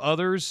job.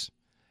 Others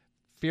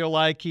feel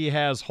like he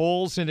has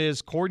holes in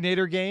his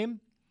coordinator game.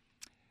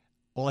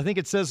 Well, I think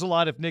it says a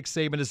lot if Nick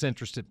Saban is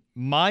interested.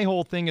 My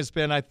whole thing has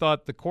been, I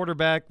thought the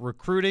quarterback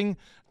recruiting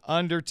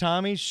under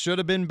Tommy should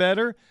have been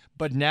better,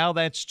 but now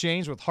that's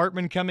changed with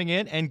Hartman coming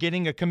in and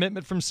getting a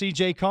commitment from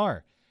C.J.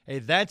 Carr. Hey,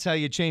 that's how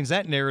you change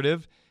that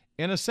narrative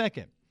in a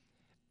second.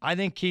 I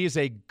think he's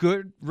a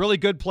good, really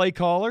good play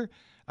caller.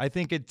 I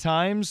think at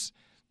times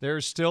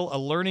There's still a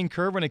learning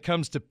curve when it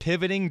comes to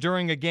pivoting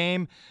during a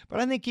game, but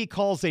I think he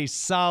calls a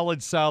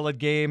solid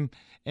game.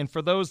 And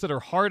for those that are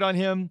hard on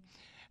him,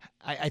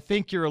 I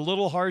think you're a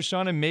little harsh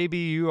on him. Maybe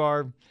you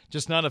are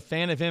just not a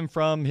fan of him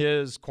from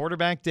his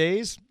quarterback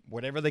days.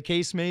 Whatever the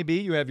case may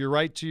be, you have your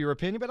right to your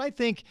opinion. But I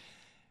think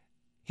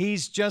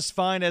he's just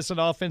fine as an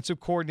offensive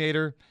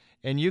coordinator,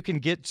 and you can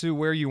get to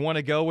where you want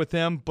to go with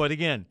him. But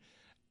again,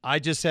 I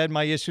just had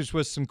my issues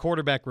with some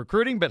quarterback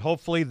recruiting, but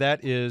hopefully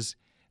that is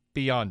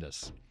beyond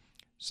us.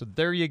 So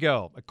there you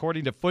go.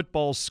 According to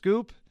Football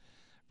Scoop,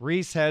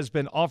 Rees has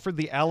been offered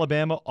the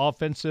Alabama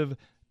offensive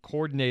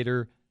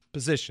coordinator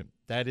position.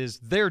 That is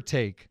their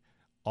take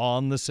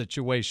on the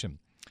situation.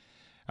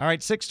 All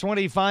right,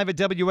 6:25 at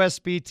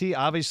WSBT.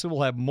 Obviously,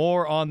 we'll have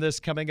more on this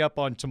coming up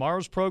on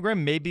tomorrow's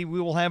program. Maybe we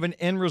will have an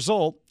end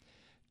result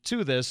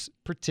to this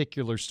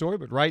particular story.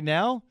 But right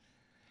now,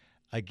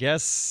 I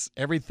guess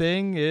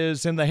everything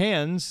is in the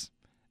hands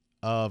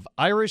of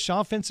Irish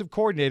offensive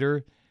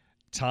coordinator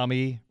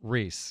Tommy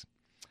Rees.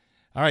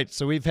 All right,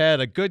 so we've had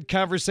a good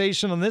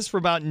conversation on this for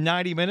about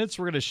 90 minutes.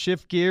 We're going to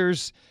shift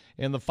gears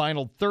in the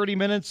final 30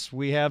 minutes.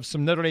 We have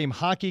some Notre Dame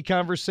hockey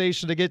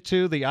conversation to get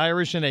to. The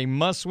Irish in a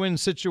must-win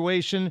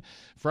situation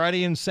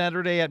Friday and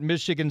Saturday at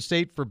Michigan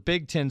State for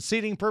Big Ten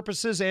seeding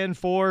purposes and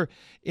for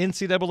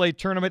NCAA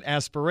tournament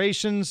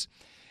aspirations.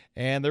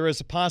 And there is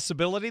a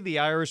possibility the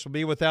Irish will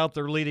be without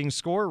their leading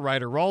scorer,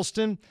 Ryder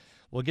Ralston.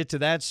 We'll get to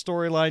that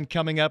storyline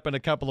coming up in a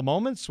couple of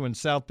moments when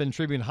South Bend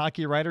Tribune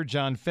hockey writer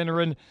John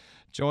Finneran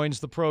joins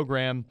the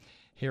program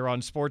here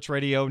on Sports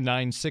Radio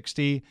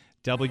 960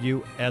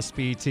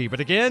 WSBT. But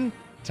again,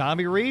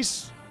 Tommy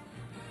Rees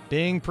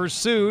being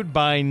pursued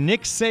by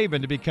Nick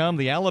Saban to become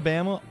the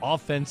Alabama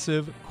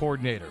offensive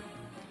coordinator.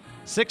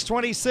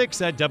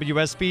 6:26 at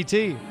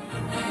WSBT.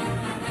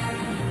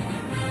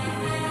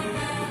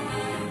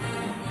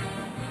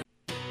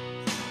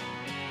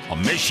 A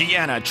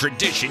Michiana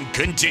tradition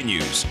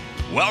continues.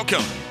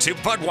 Welcome to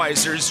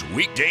Budweiser's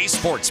Weekday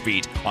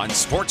Sportsbeat on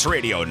Sports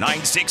Radio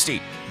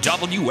 960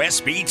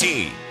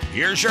 WSBT.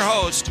 Here's your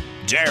host,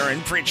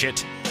 Darin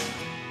Pritchett.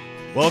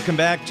 Welcome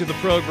back to the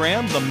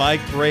program. The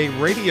Mike Gray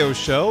Radio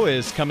Show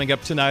is coming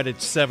up tonight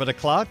at 7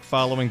 o'clock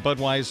following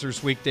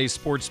Budweiser's Weekday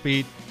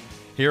Sportsbeat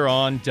here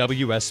on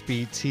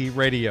WSBT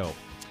Radio.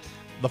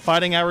 The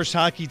Fighting Irish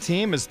hockey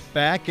team is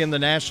back in the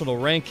national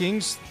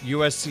rankings.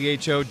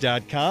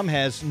 USCHO.com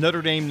has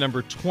Notre Dame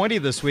number 20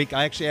 this week.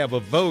 I actually have a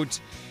vote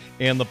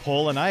in the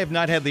poll, and I have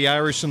not had the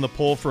Irish in the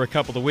poll for a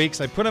couple of weeks.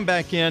 I put them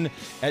back in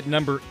at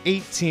number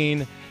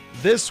 18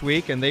 this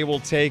week, and they will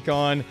take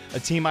on a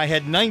team I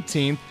had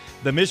 19th,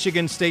 the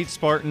Michigan State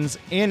Spartans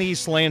in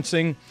East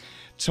Lansing,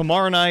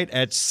 tomorrow night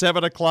at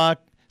 7 o'clock,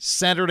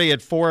 Saturday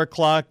at 4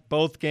 o'clock,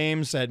 both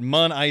games at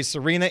Munn Ice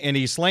Arena in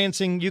East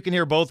Lansing. You can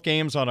hear both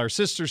games on our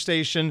sister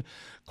station,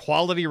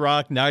 Quality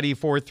Rock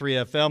 94.3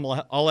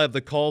 FM. I'll have the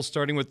calls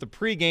starting with the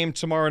pregame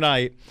tomorrow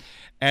night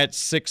at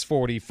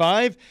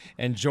 6:45.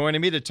 And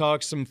joining me to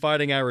talk some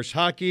Fighting Irish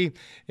hockey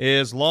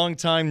is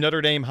longtime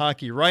Notre Dame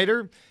hockey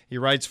writer. He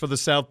writes for the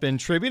South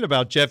Bend Tribune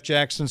about Jeff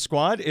Jackson's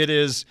squad. It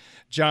is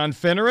John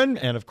Finneran,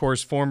 and of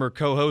course, former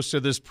co-host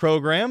of this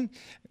program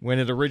when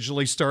it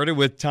originally started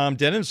with Tom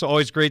Denon. So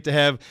always great to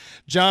have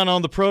John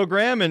on the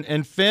program.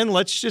 And Finn,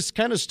 let's just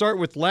kind of start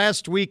with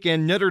last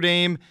weekend. Notre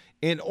Dame,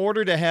 in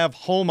order to have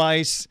home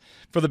ice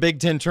for the Big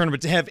Ten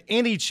tournament, to have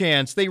any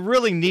chance, they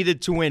really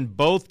needed to win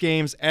both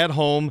games at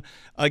home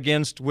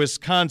against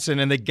Wisconsin.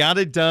 And they got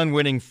it done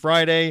winning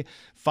Friday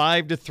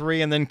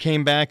 5-3, and then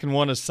came back and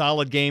won a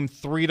solid game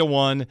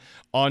 3-1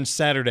 on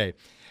Saturday.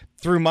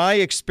 Through my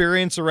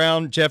experience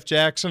around Jeff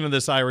Jackson and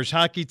this Irish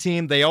hockey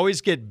team, they always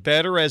get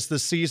better as the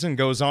season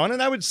goes on.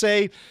 And I would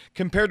say,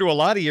 compared to a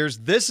lot of years,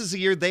 this is a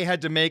year they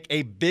had to make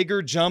a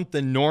bigger jump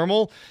than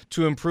normal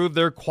to improve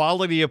their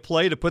quality of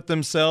play, to put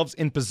themselves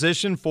in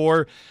position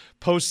for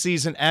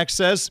postseason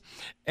access.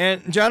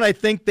 And, John, I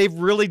think they've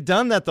really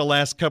done that the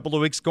last couple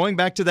of weeks. Going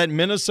back to that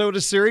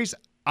Minnesota series,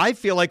 I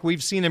feel like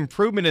we've seen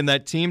improvement in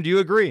that team. Do you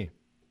agree?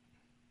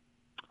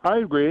 I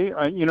agree.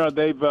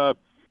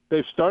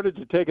 They've started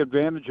to take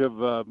advantage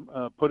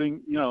of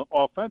putting,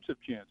 offensive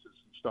chances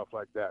and stuff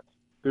like that.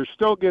 They're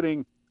still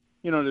getting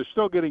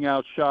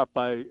outshot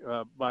by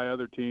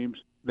other teams.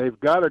 They've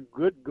got a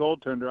good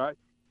goaltender.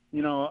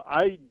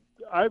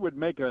 I would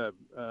make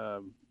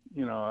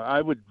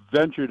I would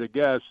venture to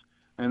guess,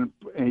 and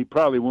he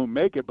probably won't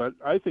make it, but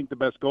I think the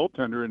best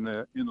goaltender in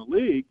the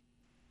league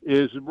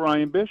is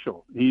Ryan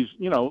Bischel. He's,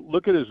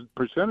 look at his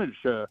percentage.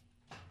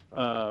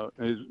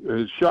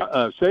 His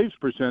shot, saves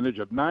percentage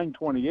of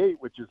 .928,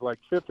 which is like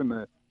fifth in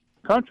the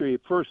country,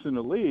 first in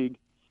the league,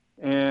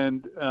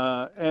 and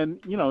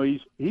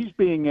he's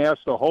being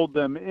asked to hold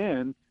them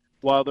in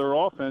while their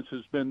offense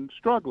has been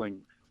struggling.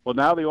 Well,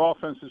 now the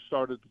offense has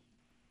started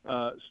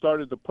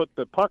to put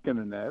the puck in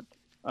the net.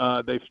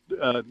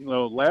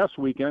 Last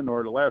weekend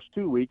or the last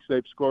 2 weeks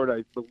they've scored,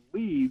 I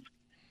believe,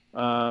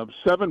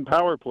 7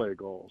 power play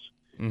goals,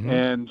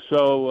 and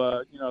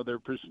so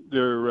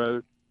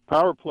their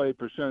power play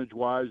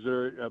percentage-wise,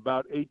 they're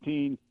about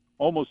 18,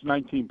 almost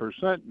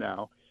 19%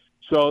 now.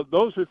 So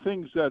those are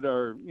things that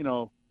are,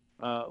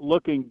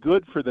 looking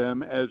good for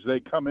them as they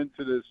come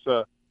into this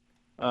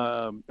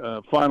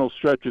final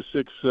stretch of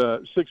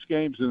six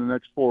games in the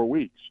next 4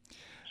 weeks.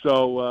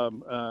 So,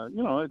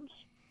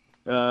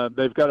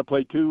 they've got to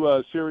play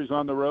 2 series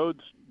on the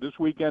roads this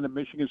weekend at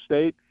Michigan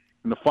State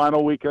and the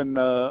final weekend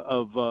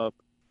of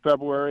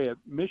February at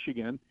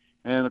Michigan.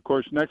 And, of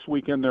course, next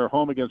weekend they're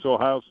home against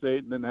Ohio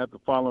State and then have the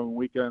following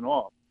weekend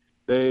off.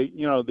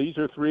 These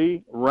are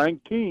 3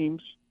 ranked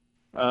teams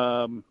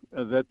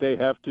that they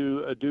have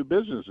to do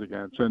business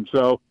against. And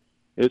so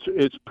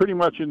it's pretty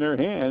much in their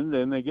hand.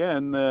 And,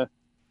 again,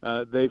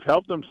 they've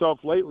helped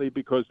themselves lately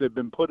because they've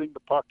been putting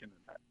the puck in the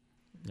net.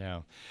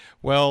 Yeah.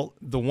 Well,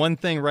 the one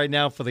thing right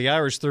now for the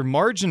Irish, their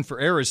margin for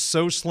error is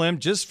so slim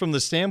just from the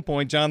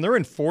standpoint, John, they're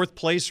in 4th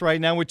place right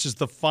now, which is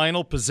the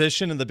final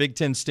position in the Big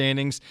Ten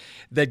standings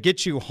that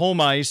gets you home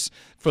ice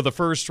for the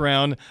first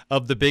round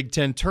of the Big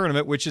Ten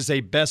tournament, which is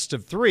a best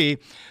of 3.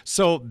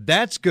 So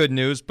that's good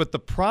news. But the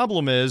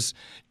problem is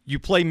you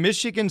play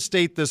Michigan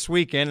State this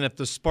weekend, and if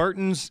the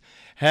Spartans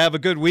have a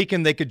good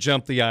weekend, they could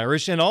jump the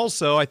Irish. And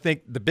also, I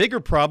think the bigger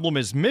problem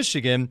is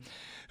Michigan,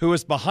 who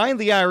is behind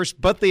the Irish,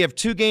 but they have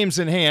 2 games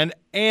in hand,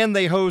 and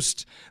they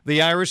host the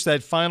Irish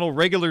that final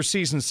regular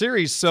season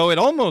series. So it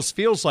almost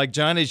feels like,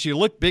 John, as you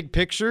look big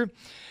picture,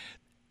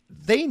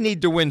 they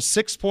need to win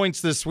 6 points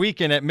this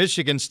weekend at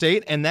Michigan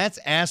State, and that's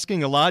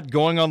asking a lot,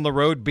 going on the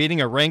road, beating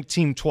a ranked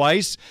team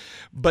twice.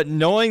 But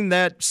knowing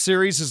that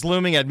series is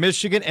looming at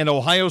Michigan and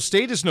Ohio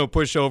State is no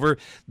pushover,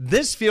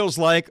 this feels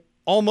like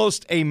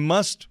almost a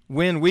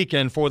must-win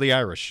weekend for the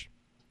Irish.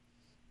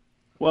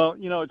 Well,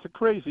 it's a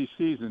crazy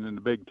season in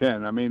the Big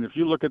Ten. I mean, if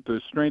you look at the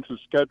strength of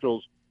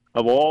schedules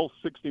of all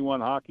 61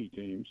 hockey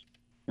teams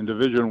in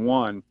Division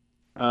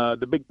I,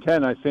 the Big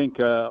Ten, I think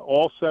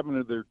all 7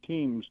 of their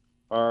teams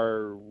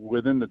are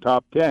within the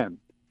top 10.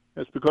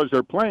 That's because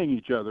they're playing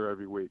each other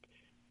every week.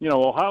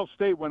 Ohio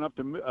State went up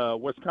to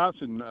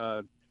Wisconsin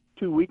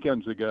 2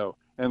 weekends ago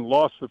and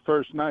lost the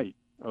first night,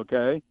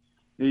 okay?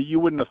 You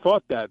wouldn't have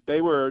thought that.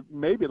 They were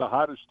maybe the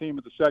hottest team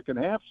of the second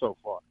half so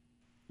far.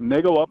 And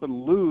they go up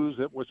and lose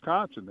at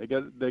Wisconsin. They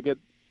get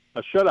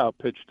a shutout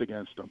pitched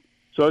against them.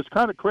 So it's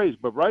kind of crazy.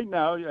 But right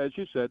now, as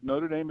you said,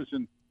 Notre Dame is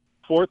in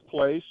 4th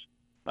place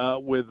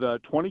with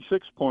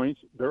 26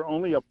 points. They're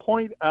only a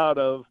point out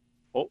of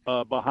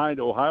behind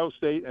Ohio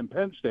State and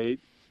Penn State,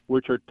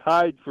 which are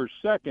tied for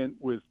second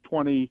with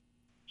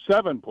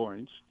 27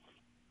 points.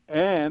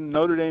 And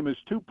Notre Dame is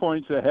 2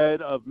 points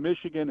ahead of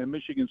Michigan and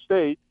Michigan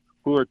State,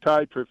 who are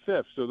tied for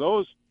 5th.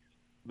 So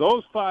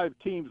those 5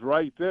 teams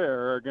right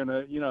there are going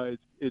to,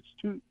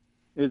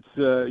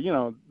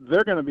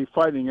 they're going to be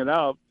fighting it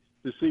out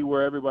to see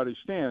where everybody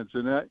stands.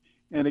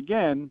 And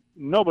again,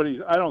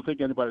 I don't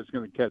think anybody's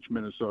going to catch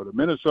Minnesota.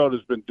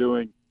 Minnesota's been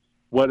doing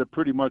what it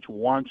pretty much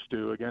wants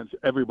to against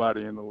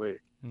everybody in the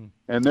league.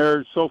 And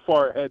they're so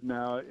far ahead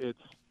now.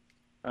 It's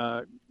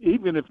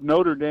even if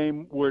Notre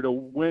Dame were to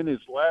win his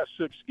last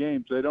 6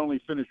 games, they'd only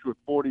finish with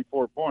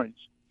 44 points.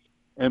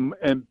 And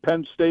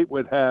Penn State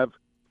would have,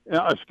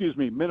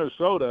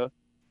 Minnesota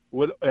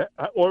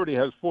already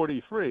has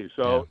 43.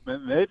 So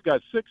they've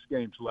got 6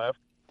 games left.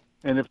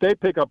 And if they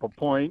pick up a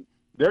point,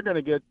 they're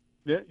going to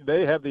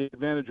they have the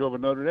advantage over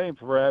Notre Dame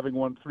for having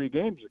won 3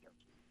 games against them.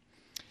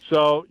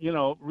 So,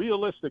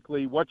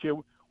 realistically, what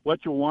you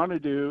want to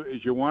do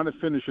is you want to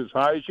finish as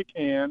high as you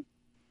can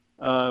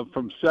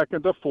from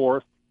 2nd to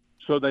 4th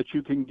so that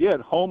you can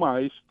get home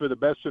ice for the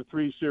best of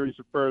 3 series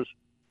of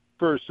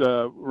first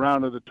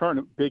round of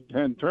the Big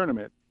Ten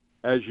tournament.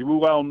 As you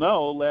well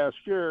know, last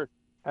year,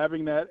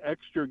 having that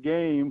extra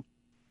game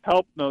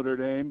helped Notre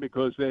Dame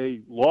because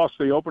they lost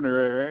the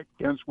opener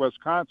against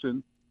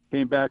Wisconsin,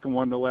 came back and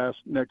won the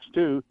next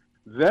 2,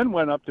 then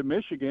went up to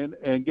Michigan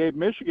and gave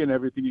Michigan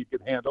everything he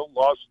could handle,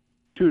 lost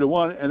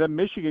 2-1, and then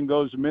Michigan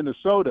goes to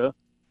Minnesota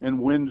and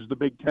wins the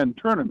Big Ten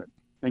tournament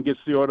and gets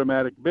the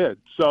automatic bid.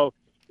 So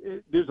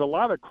there's a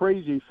lot of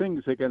crazy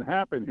things that can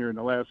happen here in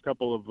the last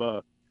couple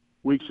of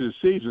weeks of the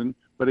season.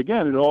 But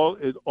again, it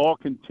all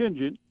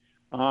contingent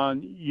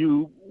on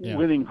you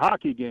winning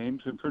hockey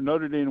games. And for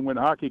Notre Dame to win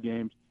hockey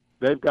games,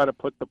 they've got to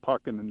put the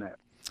puck in the net.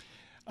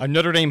 A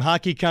Notre Dame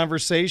hockey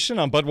conversation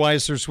on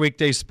Budweiser's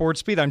Weekday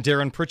Sports Beat. I'm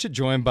Darin Pritchett,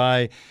 joined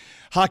by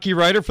hockey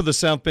writer for the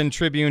South Bend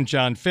Tribune,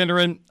 John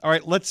Finneran. All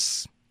right,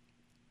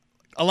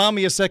 allow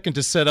me a second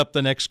to set up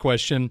the next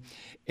question.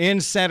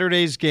 In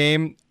Saturday's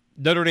game,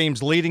 Notre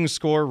Dame's leading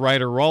scorer,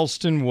 Ryder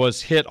Ralston,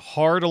 was hit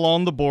hard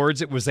along the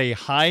boards. It was a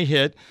high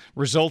hit,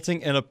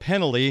 resulting in a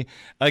penalty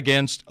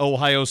against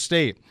Ohio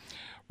State.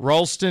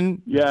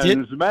 Ralston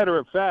and as a matter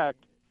of fact,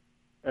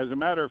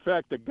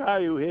 the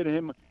guy who hit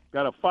him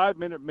got a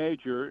 5-minute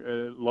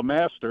major,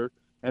 LeMaster,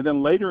 and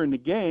then later in the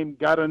game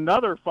got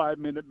another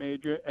 5-minute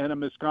major and a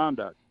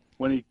misconduct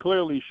when he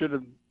clearly should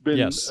have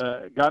been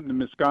gotten the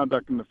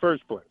misconduct in the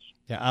first place.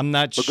 Yeah, I'm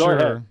not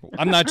sure.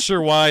 I'm not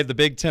sure why the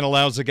Big Ten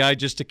allows a guy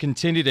just to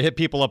continue to hit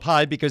people up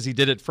high because he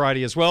did it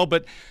Friday as well.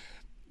 But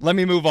let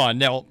me move on.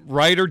 Now,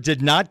 Ryder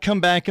did not come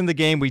back in the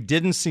game. We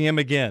didn't see him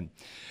again.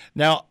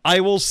 Now,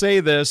 I will say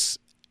this.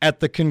 At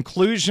the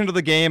conclusion of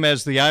the game,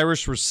 as the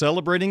Irish were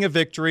celebrating a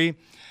victory,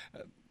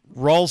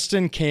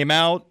 Ralston came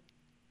out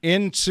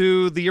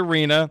into the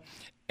arena,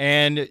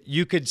 and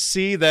you could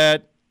see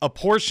that a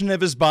portion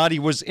of his body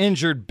was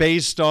injured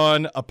based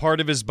on a part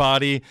of his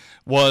body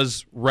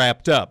was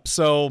wrapped up.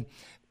 So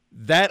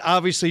that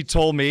obviously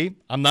told me,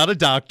 I'm not a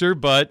doctor,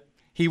 but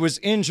he was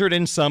injured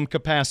in some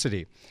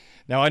capacity.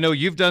 Now, I know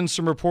you've done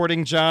some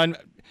reporting, John.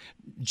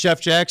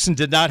 Jeff Jackson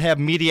did not have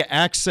media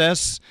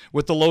access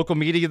with the local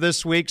media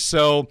this week,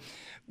 so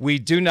we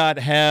do not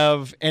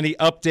have any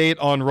update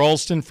on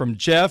Ralston from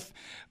Jeff.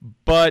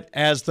 But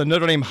as the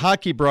Notre Dame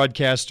hockey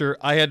broadcaster,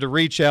 I had to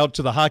reach out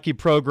to the hockey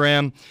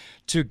program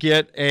to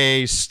get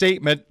a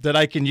statement that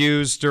I can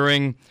use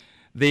during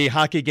the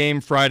hockey game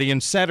Friday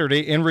and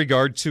Saturday in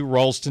regard to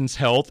Ralston's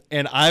health.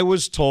 And I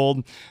was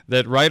told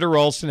that Ryder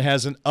Ralston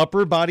has an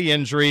upper body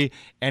injury,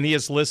 and he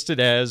is listed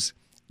as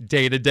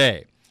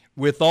day-to-day.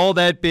 With all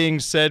that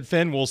being said,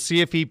 Finn, we'll see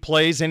if he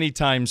plays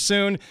anytime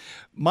soon.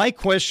 My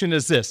question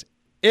is this.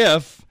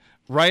 If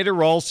Ryder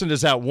Ralston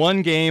is out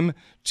 1 game,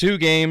 2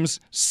 games,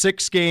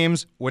 6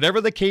 games,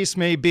 whatever the case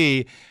may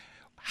be,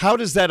 how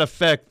does that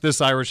affect this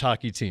Irish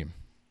hockey team?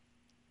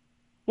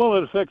 Well,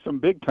 it affects them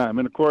big time.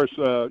 And, of course,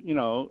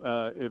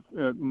 if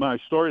my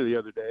story the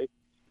other day,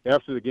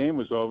 after the game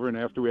was over and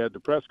after we had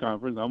the press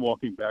conference, I'm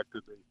walking back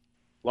to the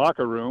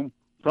locker room,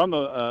 from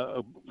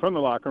the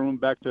locker room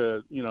back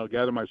to,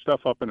 gather my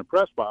stuff up in a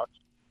press box.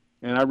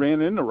 And I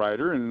ran into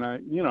Ryder, and I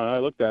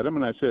looked at him,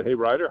 and I said, "Hey,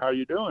 Ryder, how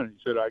you doing?" And he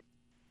said, "I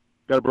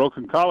got a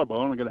broken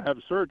collarbone. I'm going to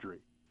have surgery."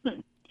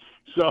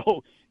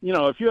 So,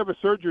 if you have a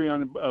surgery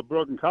on a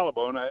broken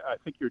collarbone, I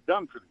think you're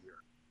done for the year.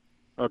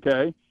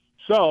 Okay?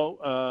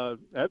 So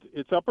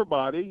it's upper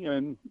body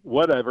and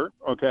whatever,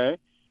 okay?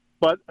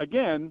 But,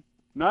 again,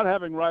 not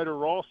having Ryder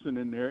Ralston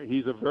in there,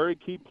 he's a very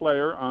key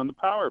player on the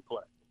power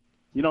play.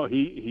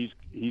 He's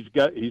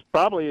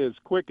probably as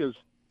quick as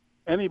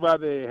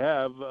anybody they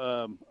have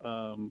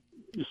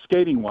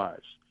skating-wise.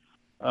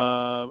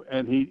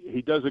 And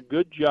he does a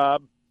good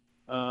job,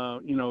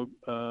 on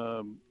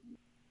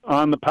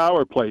the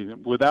power play.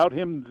 Without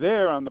him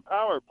there on the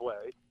power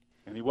play,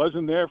 and he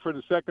wasn't there for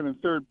the second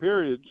and third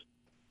periods,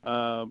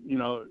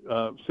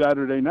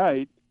 Saturday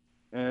night,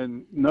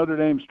 and Notre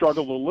Dame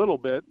struggled a little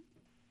bit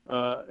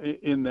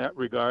in that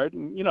regard.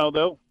 And,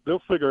 they'll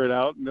figure it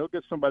out, and they'll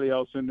get somebody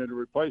else in there to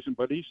replace him.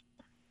 But he's,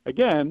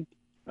 again,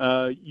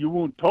 you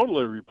won't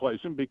totally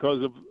replace him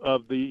because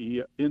of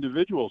the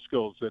individual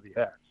skills that he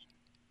has.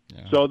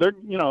 Yeah. So they're,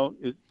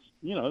 it's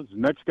the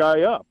next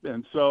guy up.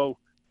 And so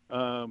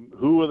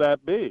who will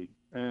that be?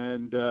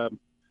 And,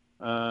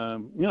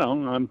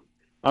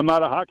 I'm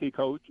not a hockey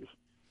coach.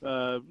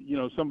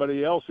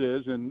 Somebody else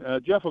is, and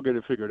Jeff will get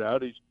it figured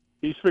out.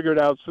 He's figured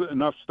out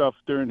enough stuff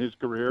during his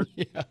career.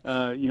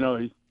 Yeah.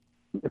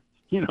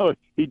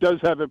 He does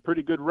have a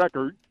pretty good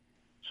record.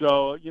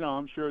 So,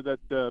 I'm sure that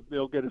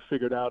they'll get it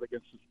figured out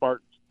against the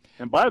Spartans.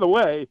 And by the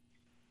way,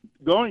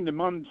 going to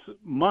Munn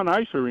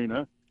Ice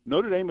Arena,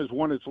 Notre Dame has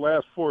won its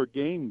last 4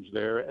 games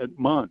there at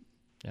Munn.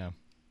 Yeah.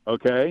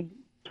 Okay?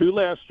 2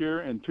 last year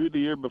and 2 the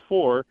year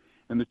before.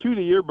 And the 2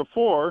 the year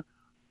before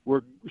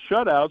were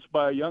shutouts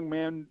by a young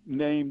man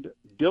named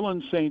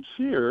Dylan St.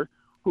 Cyr,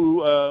 who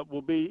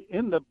will be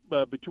in the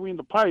between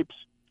the pipes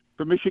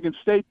for Michigan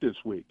State this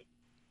week.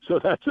 So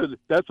that's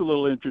a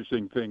little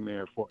interesting thing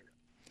there for you.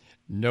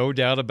 No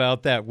doubt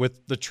about that.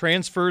 With the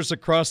transfers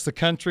across the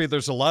country,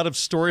 there's a lot of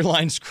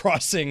storylines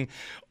crossing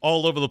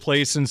all over the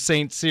place, and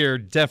St. Cyr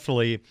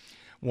definitely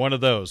one of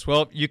those.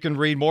 Well, you can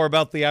read more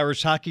about the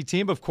Irish hockey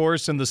team, of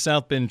course, in the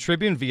South Bend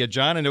Tribune via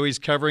John. I know he's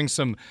covering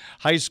some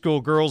high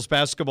school girls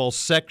basketball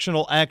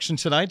sectional action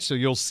tonight, so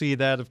you'll see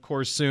that, of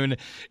course, soon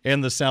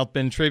in the South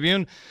Bend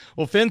Tribune.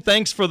 Well, Finn,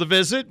 thanks for the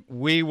visit.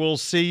 We will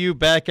see you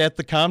back at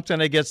the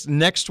Compton, I guess,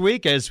 next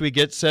week as we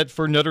get set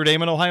for Notre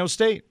Dame and Ohio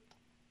State.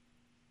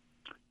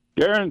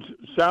 Darin,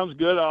 sounds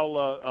good.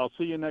 I'll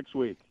see you next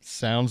week.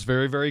 Sounds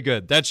very, very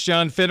good. That's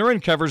John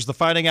Finneran, covers the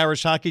Fighting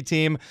Irish hockey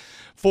team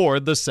for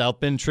the South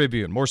Bend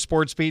Tribune. More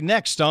Sportsbeat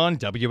next on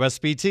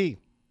WSBT.